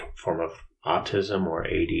 some form of autism or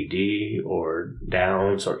ADD or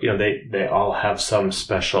Downs, or, they all have some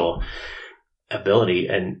special ability,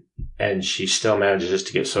 and she still manages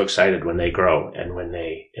to get so excited when they grow and when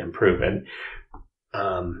they improve. And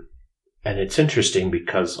it's interesting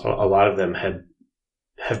because a lot of them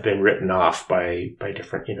have been written off by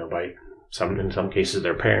different, by in some cases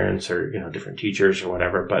their parents or, different teachers or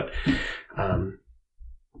whatever. But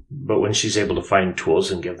when she's able to find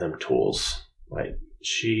tools and give them tools, like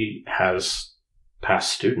she has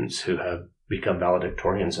past students who have become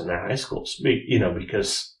valedictorians in their high schools,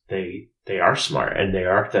 because they are smart and they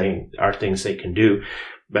are things they can do,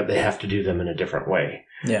 but they have to do them in a different way.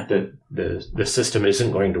 Yeah. The system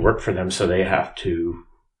isn't going to work for them, so they have to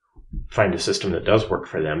find a system that does work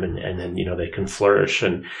for them, and then they can flourish.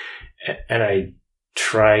 And I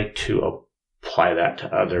try to apply that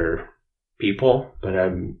to other people, but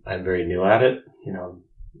I'm very new at it.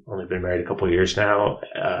 Only been married a couple of years now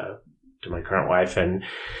to my current wife, and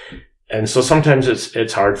so sometimes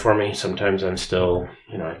it's hard for me. Sometimes I'm still,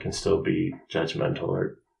 I can still be judgmental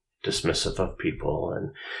or dismissive of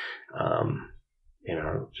people, you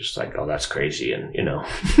know, just like, oh, that's crazy. And, you know,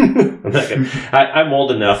 I'm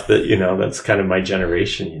old enough that, you know, that's kind of my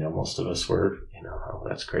generation. You know, most of us were, you know, oh,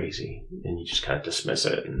 that's crazy. And you just kind of dismiss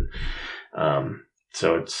it. And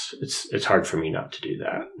so it's hard for me not to do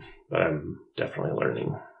that, but I'm definitely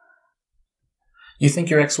learning. You think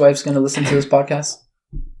your ex-wife's going to listen to this podcast?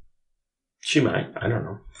 She might. I don't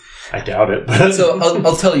know. I doubt it. But So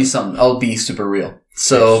I'll tell you something. I'll be super real.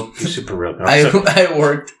 So super real. No,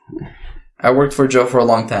 I worked for Joe for a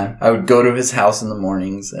long time. I would go to his house in the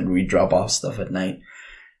mornings and we'd drop off stuff at night.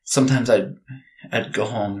 Sometimes I'd go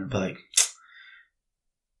home and be like,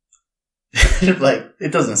 like,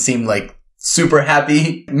 it doesn't seem like super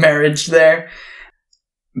happy marriage there.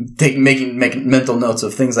 Making mental notes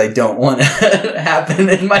of things I don't want to happen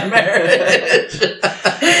in my marriage.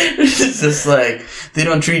 It's just like, they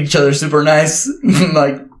don't treat each other super nice.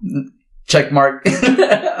 Like, check mark.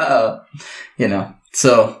 You know,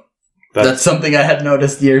 so that's something I had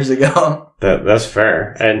noticed years ago. That's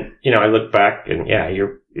fair. And, you know, I look back and yeah,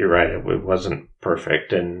 you're right. It wasn't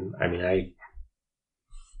perfect. And I mean,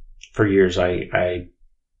 for years, I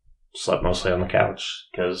slept mostly on the couch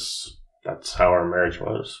because that's how our marriage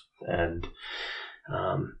was. And,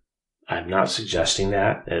 I'm not suggesting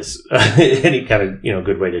that as any kind of, you know,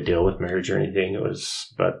 good way to deal with marriage or anything.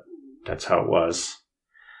 But that's how it was.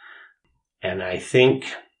 And I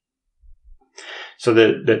think, so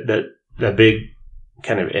the big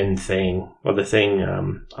kind of end thing, well, the thing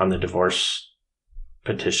on the divorce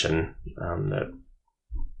petition that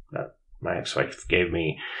my ex-wife gave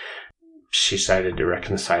me, she cited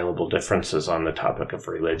irreconcilable differences on the topic of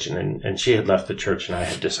religion, and she had left the church and I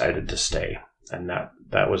had decided to stay. And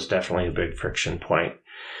that was definitely a big friction point.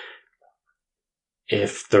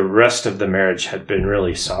 If the rest of the marriage had been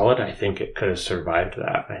really solid, I think it could have survived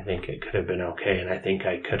that. I think it could have been okay. And I think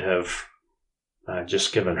I could have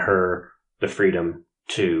just given her the freedom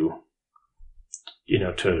to, you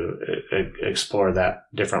know, to explore that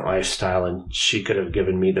different lifestyle. And she could have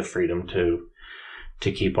given me the freedom to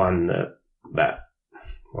keep on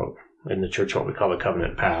well, in the church, what we call the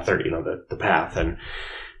covenant path, or, you know, the path. And,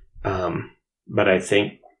 but I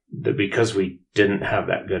think that because we didn't have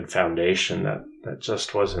that good foundation, that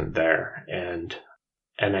just wasn't there. And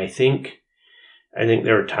I think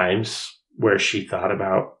there were times where she thought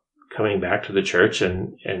about coming back to the church,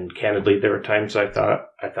 and candidly, there were times I thought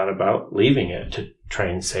about leaving it to try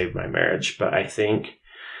and save my marriage. But I think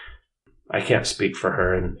I can't speak for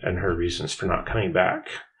her and her reasons for not coming back.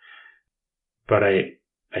 But I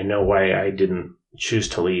know why I didn't choose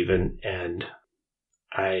to leave, and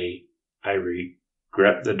I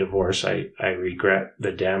regret the divorce. I regret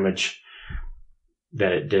the damage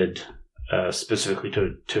that it did, specifically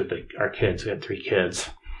to our kids. We had 3 kids,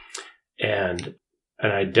 and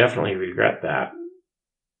I definitely regret that.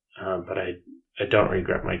 But I don't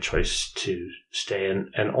regret my choice to stay.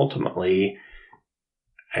 And ultimately,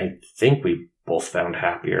 I think we both found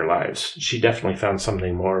happier lives. She definitely found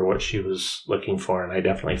something more what she was looking for, and I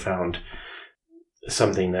definitely found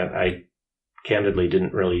something that I candidly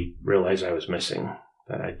didn't really realize I was missing,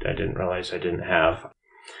 that I didn't realize I didn't have.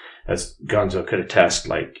 As Gonzo could attest,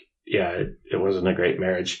 like, yeah, it wasn't a great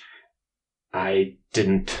marriage. I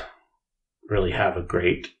didn't really have a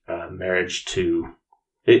great marriage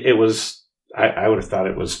it was, I would have thought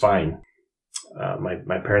it was fine.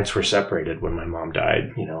 My parents were separated when my mom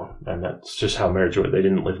died, you know, and that's just how marriage was. They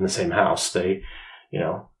didn't live in the same house. They, you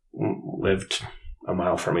know, lived a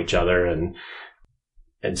mile from each other. And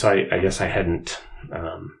so I guess I hadn't,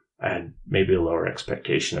 I had maybe a lower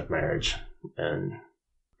expectation of marriage, and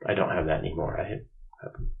I don't have that anymore. I have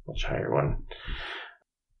a much higher one.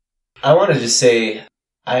 I want to just say,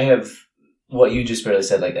 I have what you just barely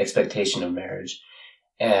said, like expectation of marriage,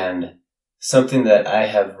 and something that I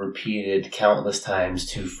have repeated countless times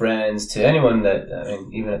to friends, to anyone that, I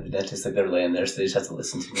mean, even at the dentist, like, they're laying there, so they just have to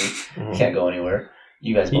listen to me. Mm-hmm. Can't go anywhere.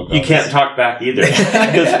 You guys won't know. You can't talk back either.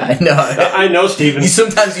 I know, Stephen.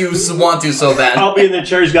 Sometimes you want to so bad. I'll be in the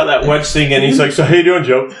chair, he's got that wedge thing, and he's like, so how you doing,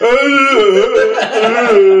 Joe?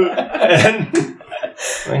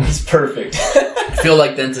 And it's perfect. I feel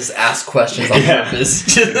like dentists ask questions on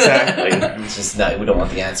purpose. Exactly. It's just not, we don't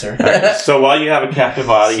want the answer. Right. So while you have a captive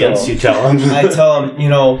audience, you tell them. I tell them, you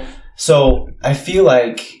know, so I feel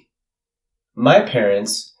like my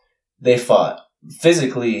parents, they fought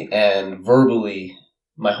physically and verbally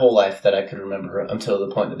my whole life that I could remember until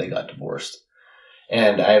the point that they got divorced.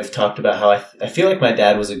 And I've talked about how I feel like my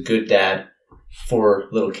dad was a good dad for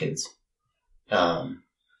little kids.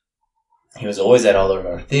 He was always at all of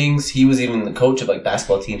our things. He was even the coach of like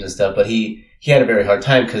basketball teams and stuff, but he had a very hard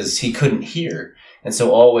time because he couldn't hear. And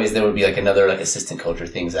so always there would be like another like assistant coach or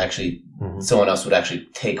things. Actually, someone else would actually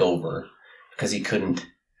take over because he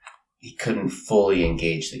couldn't fully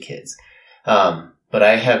engage the kids. But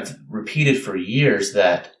I have repeated for years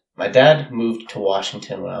that my dad moved to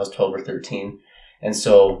Washington when I was 12 or 13. And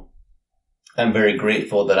so I'm very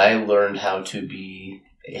grateful that I learned how to be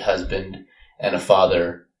a husband and a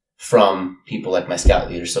father from people like my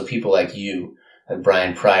scout leaders. So people like you, like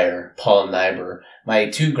Brian Pryor, Paul Nyber. My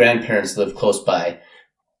 2 grandparents live close by.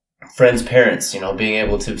 Friends' parents, being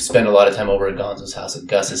able to spend a lot of time over at Gonzo's house, at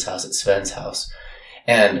Gus's house, at Sven's house.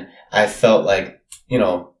 And I felt like,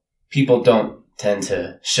 people don't tend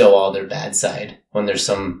to show all their bad side when there's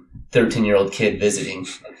some 13-year-old kid visiting.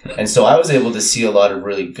 And so I was able to see a lot of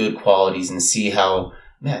really good qualities and see how,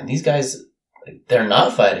 man, these guys, they're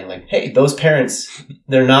not fighting. Like, hey, those parents,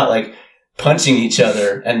 they're not like punching each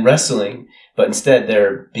other and wrestling, but instead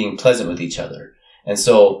they're being pleasant with each other. And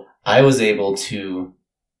so I was able to,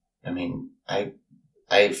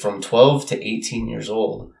 I from 12 to 18 years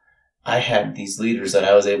old, I had these leaders that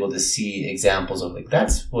I was able to see examples of, like,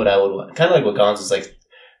 that's what I would want. Kind of like what Gonzo's like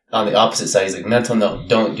on the opposite side. He's like, mental note,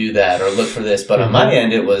 don't do that or look for this. But on my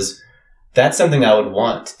end, it was, that's something I would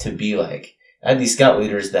want to be like. I had these scout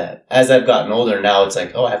leaders that as I've gotten older now, it's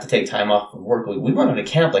like, oh, I have to take time off from work. We went on a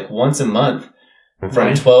camp like once a month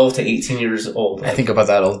from 12 to 18 years old. I think about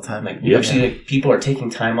that all the time. Like, like, people are taking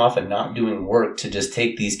time off and not doing work to just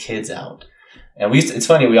take these kids out. And it's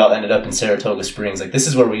funny, we all ended up in Saratoga Springs. Like, this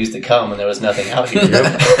is where we used to come when there was nothing out here.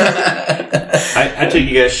 I took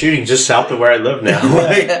you guys shooting just south of where I live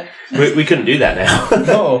now. we couldn't do that now.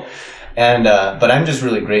 No. And, but I'm just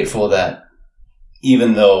really grateful that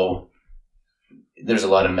even though there's a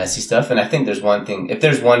lot of messy stuff, and I think if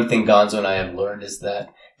there's one thing Gonzo and I have learned is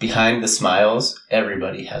that behind the smiles,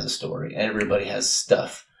 everybody has a story. Everybody has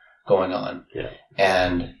stuff going on. Yeah.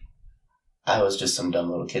 And I was just some dumb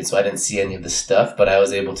little kid, so I didn't see any of the stuff, but I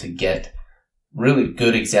was able to get really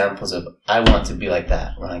good examples of, I want to be like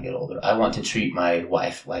that when I get older. I want to treat my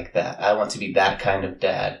wife like that. I want to be that kind of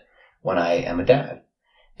dad when I am a dad.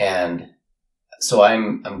 And so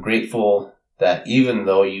I'm grateful that even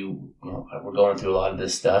though we're going through a lot of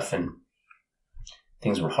this stuff and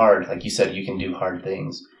things were hard, like you said, you can do hard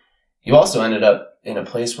things. You also ended up in a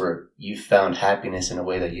place where you found happiness in a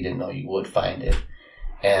way that you didn't know you would find it.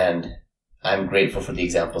 And I'm grateful for the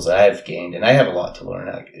examples that I've gained, and I have a lot to learn.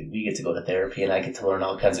 We get to go to therapy, and I get to learn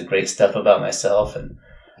all kinds of great stuff about myself. And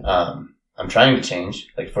I'm trying to change,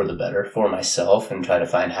 like, for the better, for myself, and try to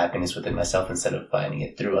find happiness within myself instead of finding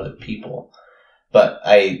it through other people. But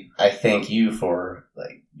I thank you for,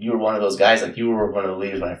 like, you were one of those guys. Like, you were one of the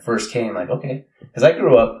leaders when I first came. Like, okay, because I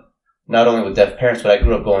grew up not only with deaf parents, but I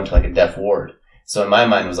grew up going to like a deaf ward. So in my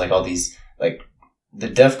mind, it was like all these, like, the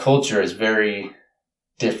deaf culture is very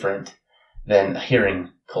different than hearing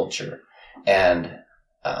culture. And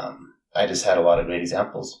I just had a lot of great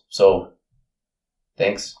examples. So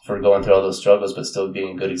thanks for going through all those struggles, but still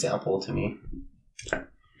being a good example to me.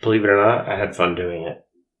 Believe it or not, I had fun doing it.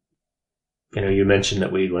 You mentioned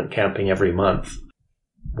that we went camping every month.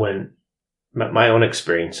 When my own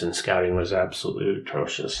experience in scouting was absolutely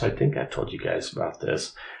atrocious. I think I told you guys about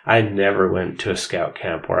this. I never went to a scout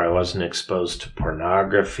camp where I wasn't exposed to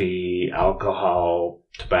pornography, alcohol,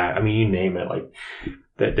 tobacco. You name it. Like,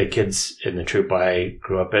 the kids in the troop I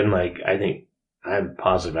grew up in, like, I think I'm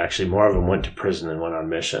positive actually more of them went to prison than went on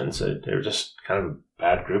missions. They were just kind of a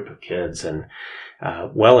bad group of kids and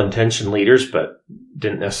well-intentioned leaders, but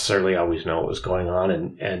didn't necessarily always know what was going on.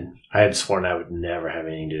 And I had sworn I would never have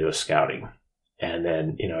anything to do with scouting. And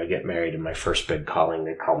then, I get married, and my first big calling,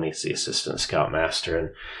 they called me as the assistant scoutmaster. And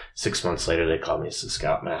 6 months later, they called me as the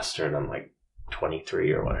scoutmaster, and I'm like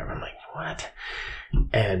 23 or whatever. I'm like, what?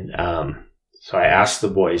 And so I asked the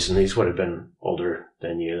boys, and these would have been older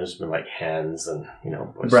than you. There's been like Hans and,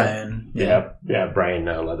 Brian. Yeah, Brian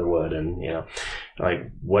Leatherwood. And,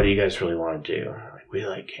 like, what do you guys really want to do? Like, we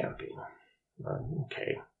like camping.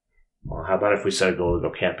 Okay. Well, how about if we set a goal to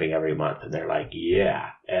go camping every month? And they're like, yeah.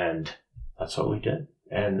 And that's what we did.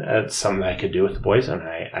 And it's something I could do with the boys, and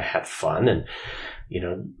I had fun. And,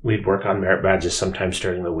 we'd work on merit badges sometimes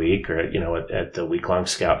during the week or, at the week-long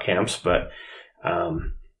scout camps. But,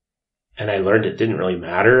 and I learned it didn't really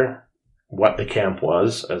matter what the camp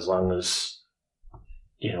was, as long as,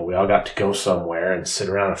 we all got to go somewhere and sit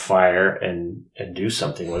around a fire and do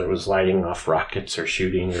something, whether it was lighting off rockets or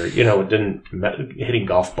shooting or, hitting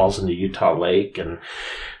golf balls into Utah Lake. And,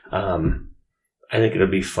 I think it'll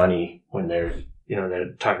be funny when they're,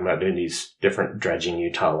 they're talking about doing these different dredging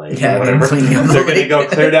Utah Lake Yeah, or whatever. they're They're going to go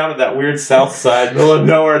clear down to that weird south side, middle of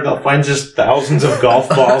nowhere. They'll find just thousands of golf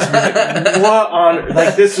balls. Like, what on?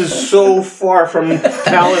 Like, this is so far from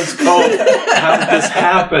Talon's Cove. How did this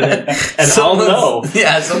happen? And I'll know.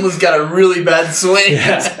 Yeah, someone's got a really bad swing.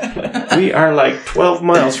 Yeah. We are like 12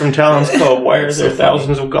 miles from Talon's Cove. Why are there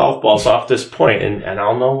thousands of golf balls off this point? And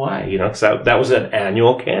I'll know why. Because that was an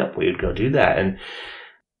annual camp. We would go do that, and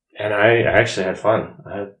I actually had fun.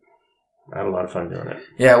 I had a lot of fun doing it.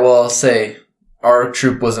 Yeah, well, I'll say our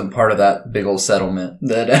troop wasn't part of that big old settlement.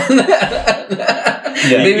 That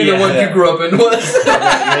maybe the one you grew up in was.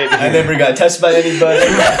 I never got touched by anybody.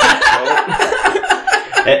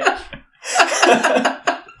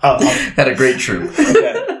 Had a great troop.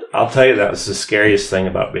 I'll tell you, that was the scariest thing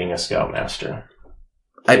about being a scoutmaster.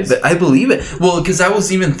 I believe it. Well, because I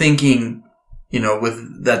was even thinking,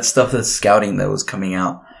 with that stuff that's scouting that was coming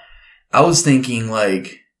out, I was thinking,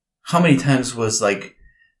 like, how many times was, like,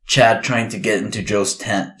 Chad trying to get into Joe's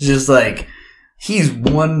tent? Just, like, he's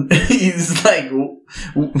like,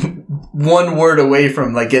 one word away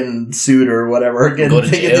from, like, getting sued or whatever, getting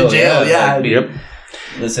taken to jail. Yeah. Like, yep.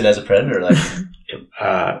 Listed as a predator, like.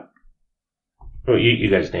 Well, you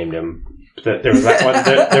guys named him. There was that one.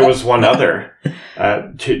 There was one other.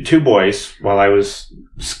 Two boys, while I was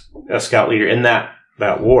a scout leader in that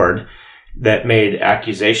ward, that made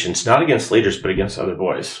accusations, not against leaders, but against other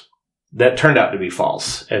boys, that turned out to be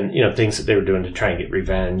false. And, things that they were doing to try and get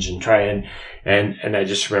revenge and and I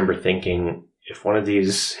just remember thinking, if one of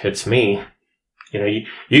these hits me,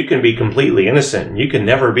 you can be completely innocent. You can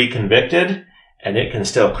never be convicted, and it can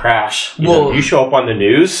still crash. You show up on the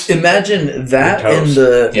news. Imagine that in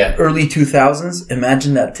the early 2000s.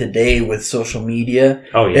 Imagine that today with social media.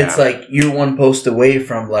 Oh, yeah. It's like you're one post away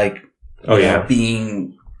from, like,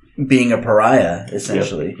 being a pariah,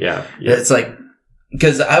 essentially. Yep. It's like,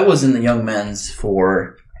 because I was in the Young Men's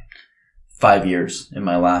for 5 years in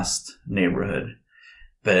my last neighborhood,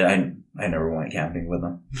 but I never went camping with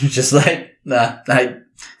them. Just like,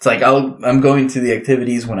 it's like I'm going to the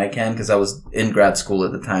activities when I can, because I was in grad school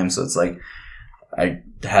at the time, so it's like I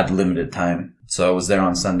had limited time. So I was there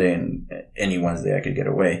on Sunday and any Wednesday I could get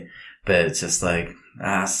away. But it's just like,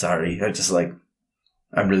 sorry.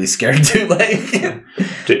 I'm really scared to, like.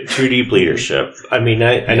 Too deep leadership. I mean,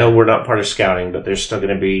 I know we're not part of scouting, but there's still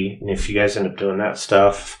going to be, and if you guys end up doing that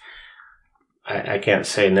stuff, I can't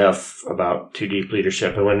say enough about too deep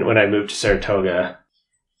leadership. And when I moved to Saratoga,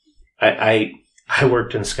 I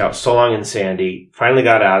worked in Scouts so long in Sandy, finally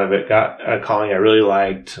got out of it, got a calling I really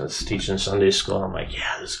liked. I was teaching Sunday school. I'm like,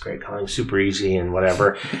 yeah, this is a great calling, super easy and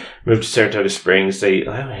whatever. Moved to Saratoga Springs.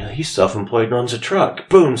 He's self-employed and owns a truck.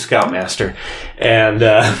 Boom, Scoutmaster. And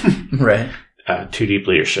right. Too deep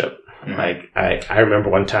leadership. Mm-hmm. Like, I remember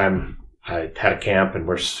one time I had a camp and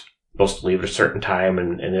we're supposed to leave at a certain time,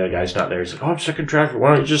 and the other guy's not there. He's like, I'm stuck in traffic. Why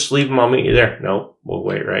don't you just leave him? I'll meet you there. No, we'll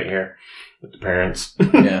wait right here with the parents.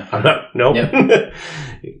 Yeah. I'm not, nope. Yep.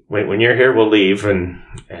 when you're here, we'll leave. And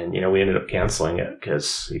we ended up canceling it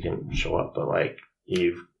because you can show up, but like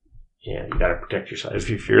you got to protect yourself.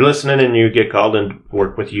 If you're listening and you get called and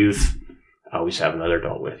work with youth, always have another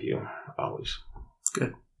adult with you. Always.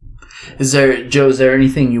 Good. Is there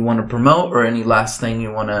anything you want to promote or any last thing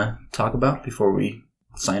you want to talk about before we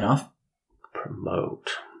sign off?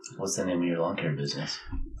 Promote. What's the name of your lawn care business?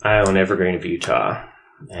 I own Evergreen of Utah.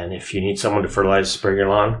 And if you need someone to fertilize, spray your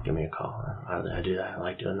lawn, give me a call. I do that. I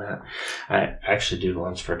like doing that. I actually do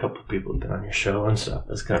lawns for a couple of people who've been on your show and stuff.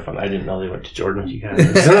 That's kind of fun. I didn't know they went to Jordan with you guys.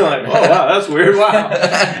 And I'm like, oh, wow, that's weird.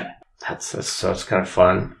 Wow. So it's kind of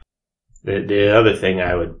fun. The other thing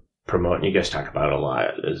I would promote, and you guys talk about it a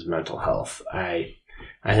lot, is mental health. I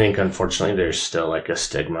think, unfortunately, there's still like a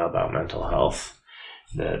stigma about mental health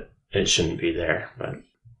that it shouldn't be there. But,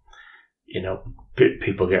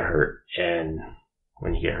 people get hurt, and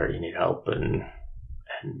when you get hurt, you need help. And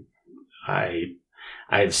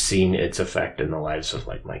I've seen its effect in the lives of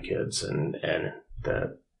like my kids and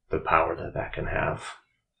the power that can have.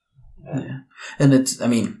 Yeah.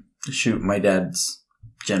 And my dad's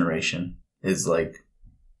generation is like,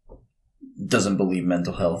 doesn't believe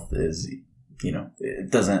mental health is,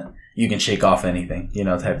 it doesn't, you can shake off anything,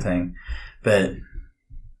 type thing. But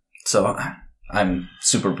so I'm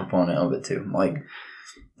super proponent of it too. Like,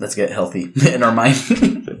 let's get healthy in our mind.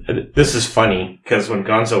 This is funny because when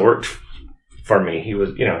Gonzo worked for me, he was,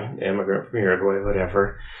 immigrant from Uruguay,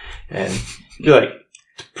 whatever. And he'd be like,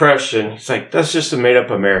 depression. He's like, that's just a made up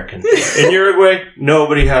American. In Uruguay,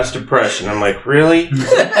 nobody has depression. I'm like, really?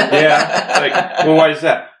 Yeah. Like, well, why is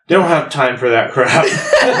that? They don't have time for that crap.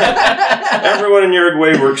 Everyone in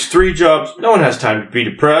Uruguay works 3 jobs. No one has time to be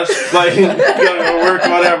depressed. Like, you gotta go work,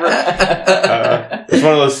 whatever. It's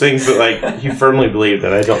one of those things that, like, he firmly believed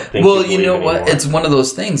that I don't think. Well, you know what? It's one of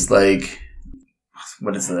those things, like,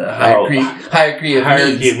 what is the hierarchy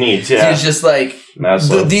of needs? Yeah, he's just like,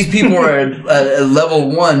 Maslow. These people are at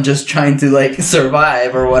level 1, just trying to like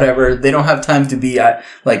survive or whatever. They don't have time to be at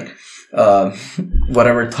like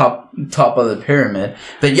whatever top of the pyramid.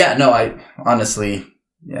 But yeah, no, I honestly,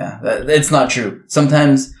 it's not true.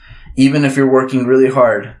 Sometimes, even if you're working really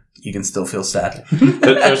hard, you can still feel sad.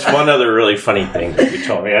 There's one other really funny thing that you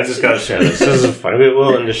told me. I just got to share this. This is funny.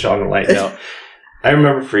 We'll end the show on a light note. I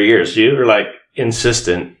remember for years you were like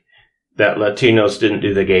insistent that Latinos didn't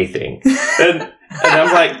do the gay thing. And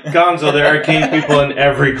I'm like, Gonzo, there are gay people in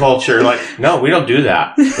every culture. Like, no, we don't do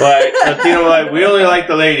that. Like, Latino, like, we only like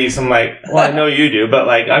the ladies. I'm like, well, I know you do, but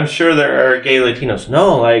like, I'm sure there are gay Latinos.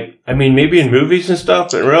 No, like, I mean, maybe in movies and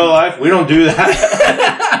stuff, but in real life, we don't do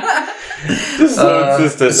that. Just so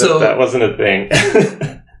insistent that wasn't a thing.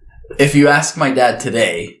 If you ask my dad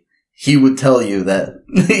today, he would tell you that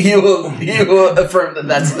he will affirm that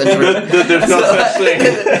that's the truth. There's no such thing.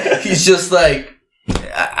 He's just like,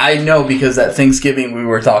 I know, because at Thanksgiving we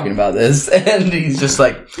were talking about this, and he's just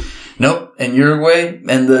like, nope. In Uruguay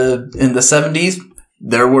in the 70s,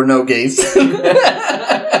 there were no gays.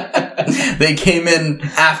 They came in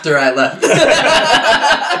after I left.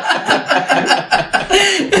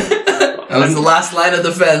 That was the last line of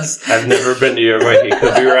defense. I've never been to Uruguay. He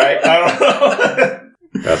could be right. I don't know.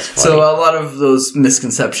 That's funny. So a lot of those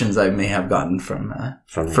misconceptions I may have gotten from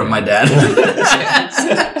my dad.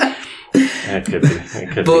 It could be. It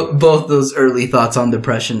could be. Both those early thoughts on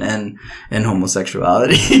depression and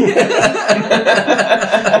homosexuality.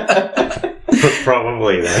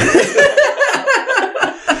 Probably then.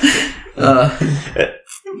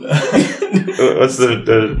 What's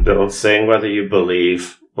the old saying? Whether you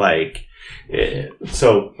believe, like,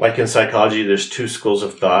 so like in psychology, there's 2 schools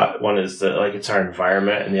of thought. One is like it's our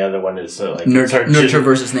environment, and the other one is like nurture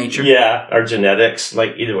versus nature. Yeah, our genetics.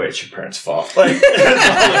 Like either way, it's your parents' fault. Like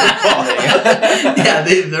it's all their fault. Yeah,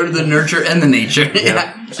 they're the nurture and the nature.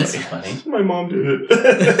 Yeah, That's funny. My mom did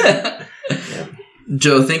it. Yeah.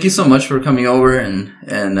 Joe, thank you so much for coming over and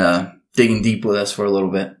digging deep with us for a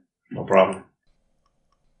little bit. No problem.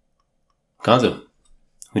 Gonzo,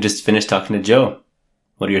 we just finished talking to Joe.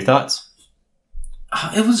 What are your thoughts?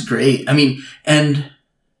 It was great. I mean, and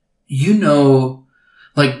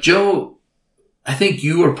like Joe, I think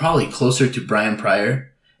you were probably closer to Brian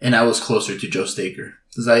Pryor, and I was closer to Joe Staker.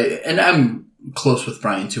 I'm close with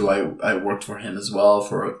Brian too. I worked for him as well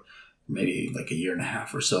for maybe like a year and a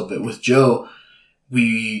half or so. But with Joe,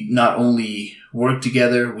 we not only worked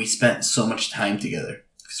together, we spent so much time together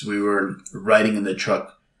because we were riding in the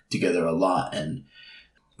truck together a lot, and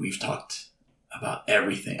we've talked about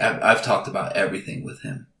everything. I've talked about everything with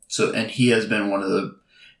him. So, and he has been one of the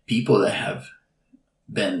people that have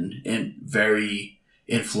been very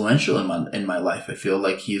influential in my life. I feel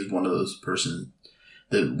like he is one of those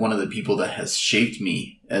one of the people that has shaped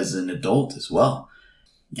me as an adult as well.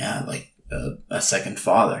 Yeah, like a second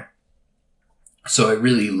father. So I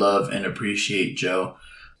really love and appreciate Joe.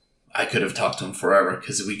 I could have talked to him forever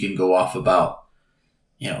because we can go off about,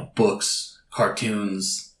 books,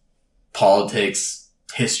 cartoons, politics,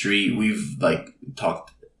 history. We've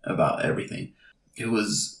talked about everything. It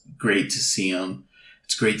was great to see him.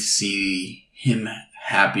 It's great to see him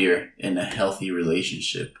happier in a healthy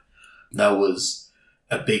relationship. That was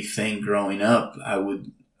a big thing growing up. I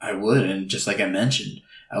would, and just like I mentioned,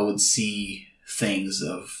 I would see things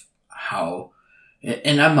of how,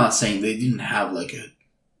 and I'm not saying they didn't have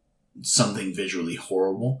something visually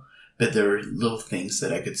horrible, but there were little things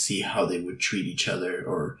that I could see how they would treat each other,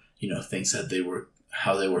 or things that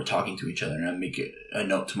how they were talking to each other, and I make a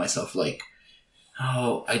note to myself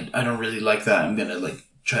I don't really like that. I'm gonna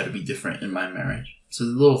try to be different in my marriage. So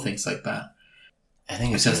the little things like that. I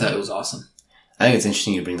think that it was awesome. I think it's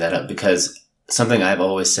interesting you bring that up, because something I've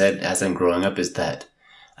always said as I'm growing up is that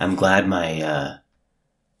I'm glad my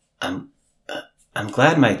I'm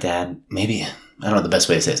glad my dad, maybe, I don't know the best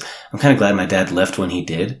way to say this. I'm kind of glad my dad left when he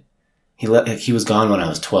did. He was gone when I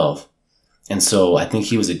was 12. And so I think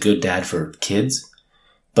he was a good dad for kids.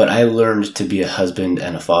 But I learned to be a husband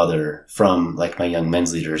and a father from my young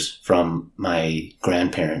men's leaders, from my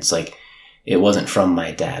grandparents. It wasn't from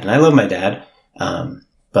my dad. And I love my dad.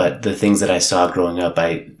 But the things that I saw growing up,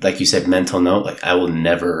 like you said, mental note, I will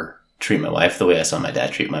never treat my wife the way I saw my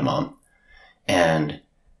dad treat my mom. And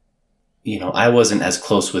I wasn't as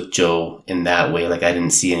close with Joe in that way. I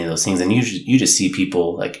didn't see any of those things. And you just see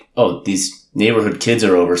people oh, these neighborhood kids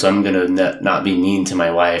are over, so I'm going to not be mean to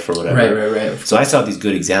my wife or whatever. Right. So I saw these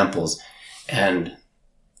good examples, and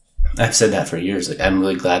I've said that for years. Like, I'm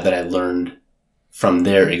really glad that I learned from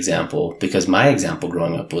their example, because my example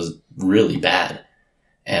growing up was really bad.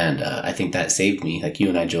 And I think that saved me. Like, you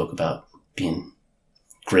and I joke about being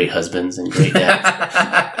great husbands and great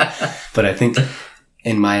dads. But I think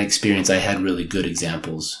in my experience, I had really good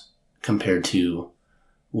examples compared to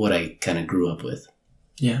what I kind of grew up with.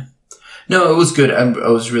 Yeah. No, it was good. I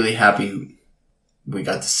was really happy we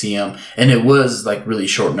got to see him. And it was like really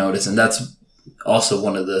short notice. And that's also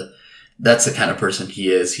that's the kind of person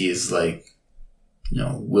he is. He is like,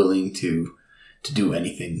 willing to do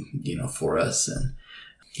anything, for us. And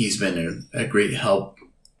he's been a great help.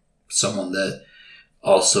 Someone that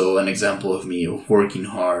also an example of me of working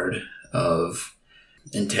hard, of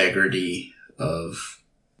integrity, of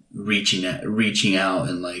reaching out.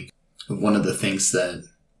 And like one of the things that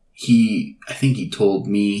I think he told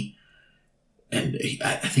me, and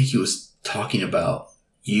I think he was talking about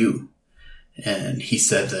you. And he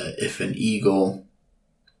said that if an eagle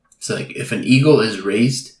is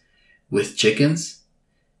raised with chickens,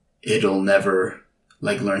 it'll never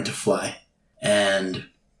like learn to fly. And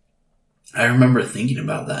I remember thinking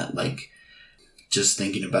about that, like just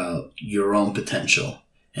thinking about your own potential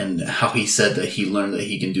and how he said that he learned that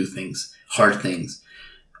he can do things, hard things.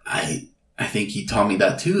 I think he taught me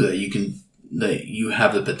that too, that you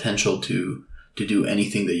have the potential to do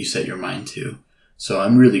anything that you set your mind to. So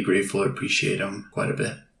I'm really grateful. I appreciate him quite a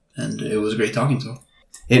bit. And it was great talking to him.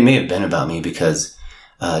 It may have been about me because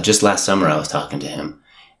just last summer I was talking to him,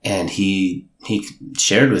 and he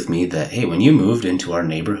shared with me that, hey, when you moved into our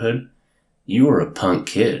neighborhood, you were a punk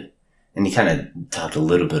kid. And he kind of talked a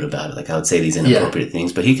little bit about it. Like, I would say these inappropriate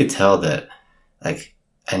things, but he could tell that, like,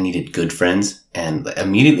 I needed good friends. And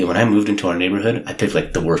immediately when I moved into our neighborhood, I picked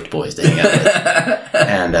like the worst boys to hang out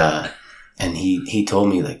with. And he told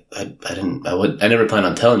me, like, I never planned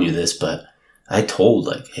on telling you this, but I told,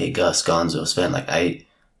 like, hey, Gus, Gonzo, Sven, like, I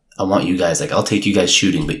want you guys, like, I'll take you guys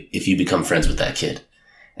shooting, but if you become friends with that kid.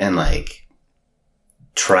 And like,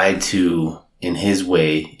 tried to, in his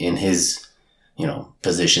way, in his,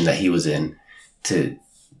 position that he was in, to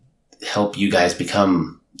help you guys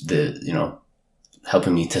become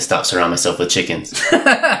helping me to stop surrounding myself with chickens,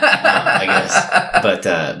 I guess.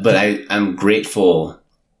 But I'm grateful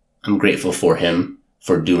for him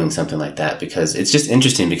for doing something like that, because it's just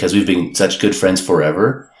interesting, because we've been such good friends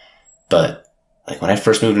forever. But like, when I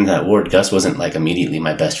first moved into that ward, Gus wasn't like immediately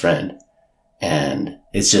my best friend. And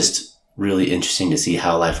it's just really interesting to see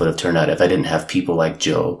how life would have turned out if I didn't have people like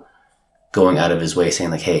Joe going out of his way saying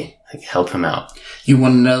like, hey, like, help him out. You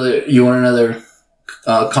want another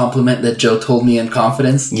compliment that Joe told me in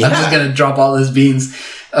confidence? Yeah. I'm just going to drop all his beans,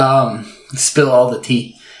 spill all the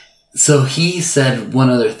tea. So he said one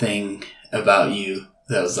other thing about you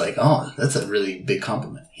that was like, oh, that's a really big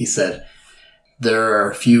compliment. He said, there are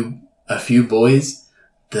a few boys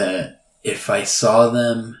that if I saw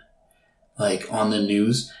them like on the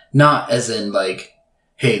news, not as in like,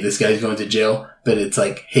 hey, this guy's going to jail, but it's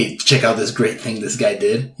like, hey, check out this great thing this guy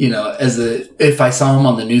did. If I saw him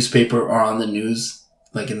on the newspaper or on the news,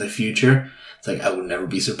 like in the future, it's like, I would never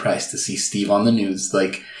be surprised to see Steve on the news.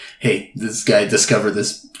 Like, hey, this guy discovered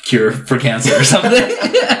this cure for cancer or something.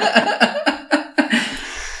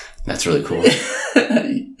 That's really cool.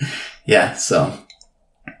 Yeah. So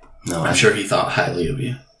no, I'm sure he thought highly of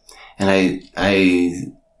you. And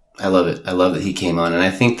I love it. I love that he came on, and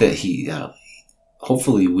I think that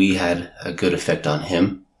hopefully we had a good effect on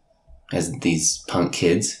him as these punk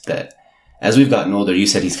kids that, as we've gotten older, you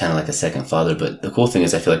said he's kind of like a second father, but the cool thing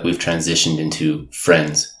is I feel like we've transitioned into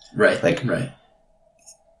friends. Right. Like, right.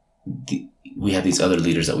 We have these other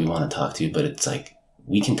leaders that we want to talk to, but it's like,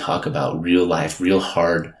 we can talk about real life, real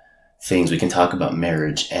hard things. We can talk about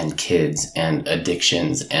marriage and kids and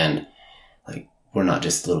addictions, and like, we're not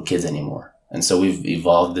just little kids anymore. And so we've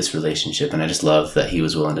evolved this relationship, and I just love that he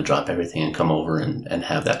was willing to drop everything and come over and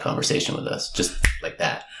have that conversation with us, just like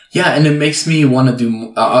that. Yeah, and it makes me want to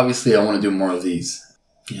do, obviously I want to do more of these.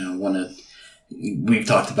 We've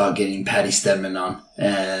talked about getting Patty Stedman on,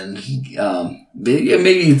 and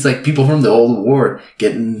maybe it's like people from the old ward,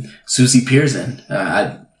 getting Susie Pearson.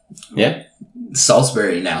 Yeah.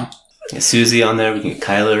 Salisbury now. Get Susie on there, we can get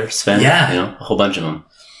Kyler, Sven, a whole bunch of them.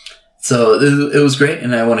 So it was great,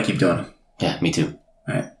 and I want to keep doing it. Yeah, me too.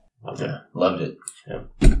 All right. Loved it. Yeah.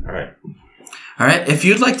 All right. If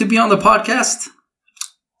you'd like to be on the podcast,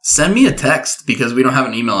 send me a text, because we don't have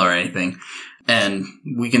an email or anything, and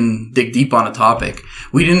we can dig deep on a topic.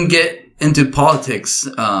 We didn't get into politics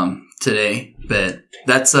today, but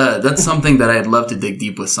that's something that I'd love to dig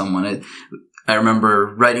deep with someone. I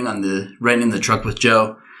remember riding in the truck with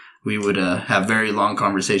Joe. We would have very long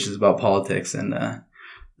conversations about politics, and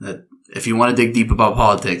that if you want to dig deep about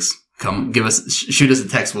politics, shoot us a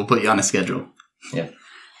text. We'll put you on a schedule. Yeah.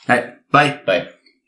 All right. Bye. Bye.